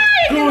 sir.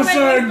 Go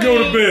inside and go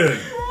to bed.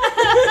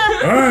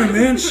 Alright,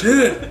 man,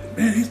 shit.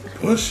 Man, he's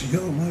pushy. Yo,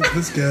 like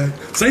this guy.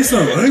 Say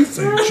something. I ain't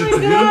saying shit to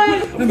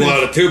him. Pull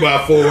out a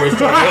 2x4 and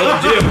start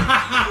yelling Jim.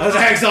 That's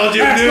Hacksaw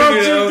Jim Hacksaw Duggan,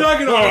 Jim you know.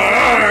 Duggan. Oh,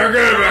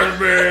 get back to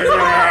bed.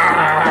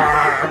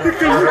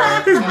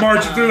 He's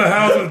marching through the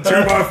house with a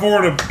 2x4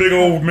 and a big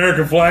old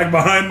American flag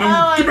behind him. Oh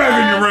my Get back in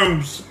God. your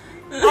rooms.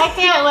 I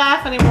can't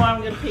laugh anymore.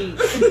 I'm gonna pee.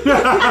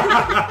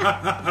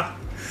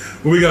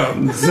 We got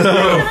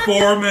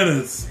 4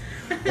 minutes.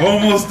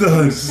 Almost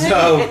done.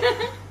 So,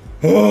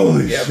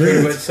 Holy yeah,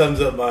 pretty much shit. sums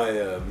up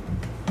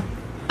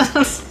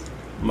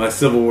my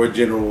Civil War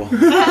general.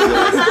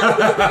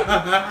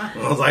 I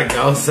was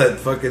at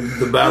fucking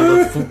the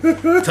Battle of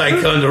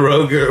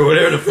Ticonderoga or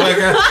whatever the fuck.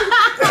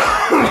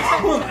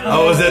 I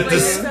was at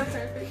this.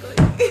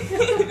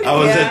 I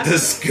was at the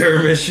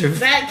skirmish of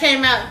That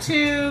came out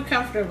too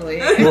comfortably.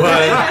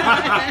 what?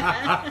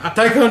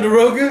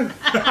 Ticonderoga?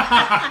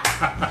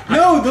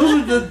 No,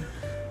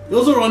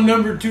 those are on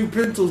number 2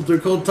 pencils. They're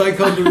called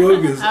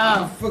Ticonderogas.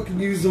 I fucking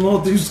use them all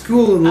through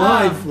school and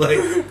life. Like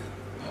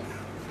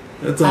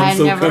that's why I'm I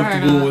so never heard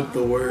comfortable of with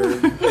the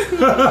word.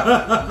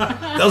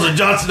 Those are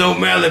Johnson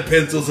O'Malley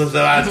pencils, that's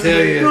what I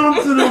tell you.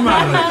 Johnson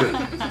O'Malley.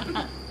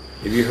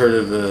 Have you heard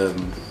of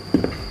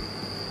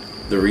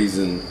the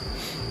reason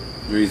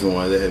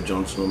why they have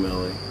Johnson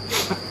O'Malley?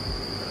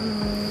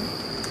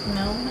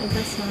 No, I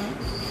guess not.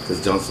 Because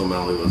Johnson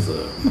O'Malley was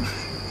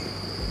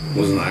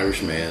an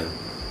Irish man,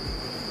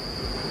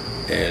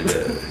 and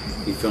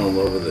he fell in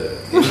love with an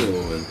Indian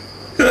woman,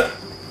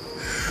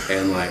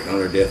 and like on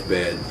her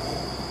deathbed,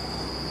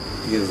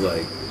 he was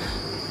like,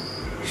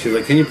 she was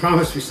like, "Can you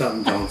promise me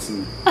something,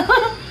 Johnson?"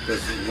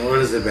 Goes, "What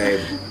is it, babe?"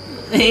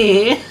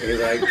 He's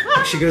like,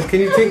 she goes, "Can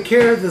you take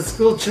care of the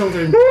school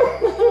children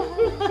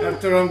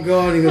after I'm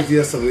gone?" He goes,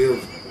 "Yes, I will.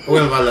 I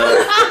will, my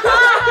love.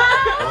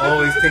 I'll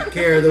always take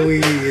care of the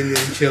wee Indian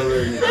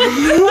children."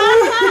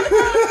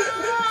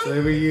 So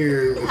every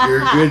year, if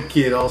you're a good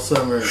kid all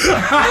summer,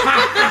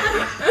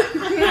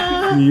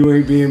 you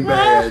ain't being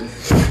bad,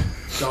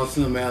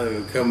 Johnson O'Malley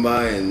will come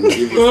by and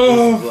give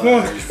you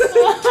supplies.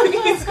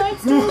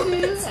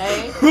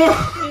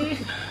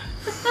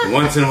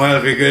 Once in a while,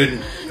 if you're good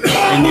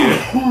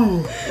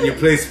and you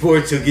play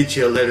sports, he'll get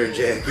you a leather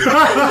jacket.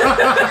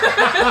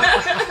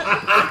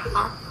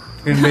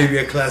 And maybe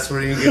a class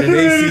where you can get an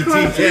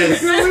ACT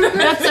test.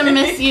 That's a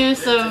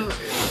misuse of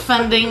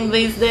funding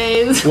these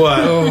days. What?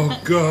 Oh,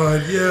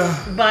 God,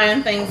 yeah.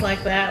 Buying things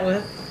like that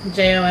with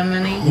JOM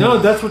money. No,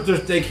 that's what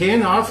they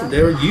can offer.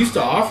 They were used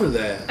to offer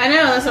that. I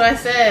know, that's what I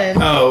said.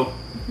 Oh.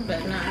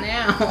 But not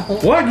now.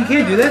 What? You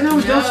can't do that now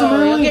with Johnson No,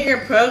 you'll O'Malley? get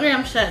your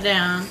program shut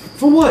down.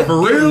 For what? For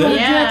real? Leather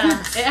Yeah,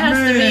 jackets? it has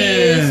to be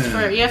Man. used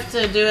for. You have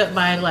to do it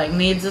by like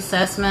needs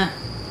assessment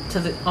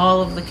to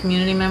all of the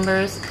community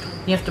members.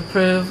 You have to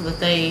prove that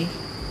they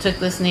took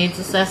this needs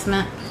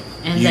assessment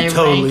and You they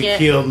totally rank it.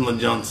 killed my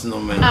Johnson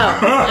O'Malley. Oh,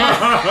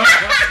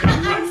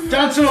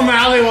 Johnson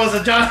O'Malley was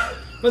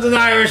an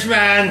Irish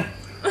man.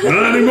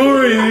 Not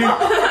anymore, he ain't.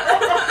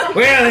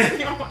 Well,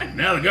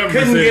 Now the government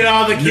couldn't said, get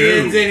all the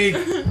kids no. any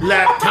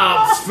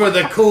laptops for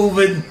the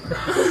COVID.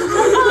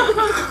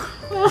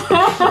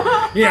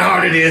 You know how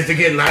hard it is to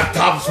get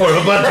laptops for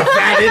a bunch of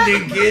fat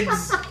Indian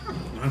kids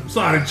I'm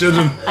sorry,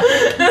 children.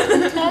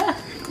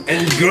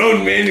 and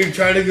grown men who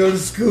try to go to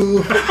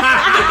school,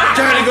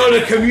 try to go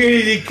to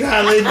community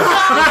college. I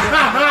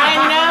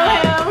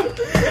know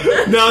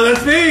him. No,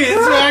 that's me.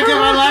 That's why I got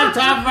my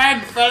laptop right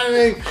in front of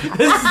me.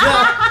 This is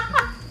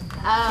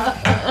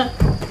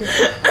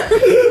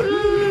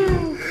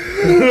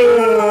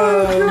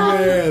oh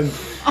man.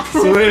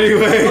 So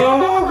anyway.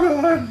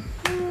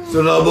 So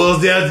it all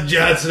boils down to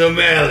Johnson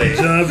O'Malley.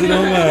 Jonathan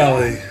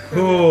O'Malley.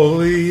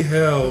 Holy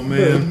hell,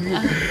 man.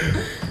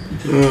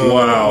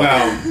 Wow.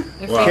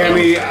 You're Wow.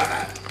 Cammy,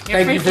 freaking-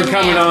 thank you for freaking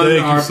coming out. on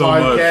Thank our you so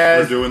much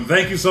podcast. for doing.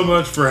 Thank you so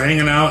much for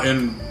hanging out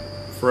and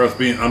for us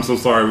being. I'm so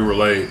sorry we were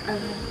late.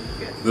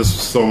 This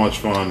was so much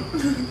fun.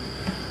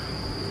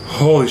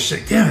 Holy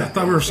shit! Damn it! I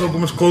thought we were so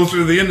much closer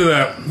to the end of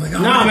that. Like, oh,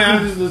 No, man,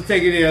 I'm just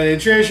taking it.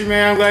 Trisha,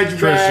 man, I'm glad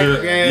you're back.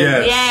 Trisha, Man.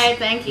 yes. Yay,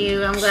 thank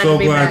you. I'm glad So to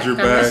be glad back. you're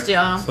I missed back.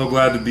 y'all. So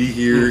glad to be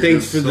here.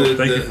 Thanks for So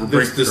thank you for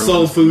breaking the through soul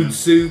on this, food man.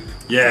 soup.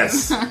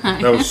 Yes,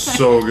 that was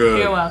so good.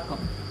 You're welcome.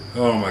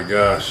 Oh my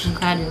gosh! I'm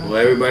glad you Well,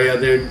 everybody out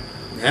there,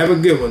 have a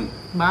good one.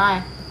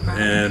 Bye.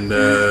 And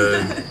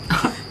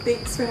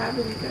Thanks for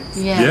having me,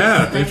 guys. Yes,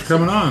 Yeah, thanks for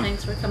coming on.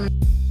 Thanks for coming.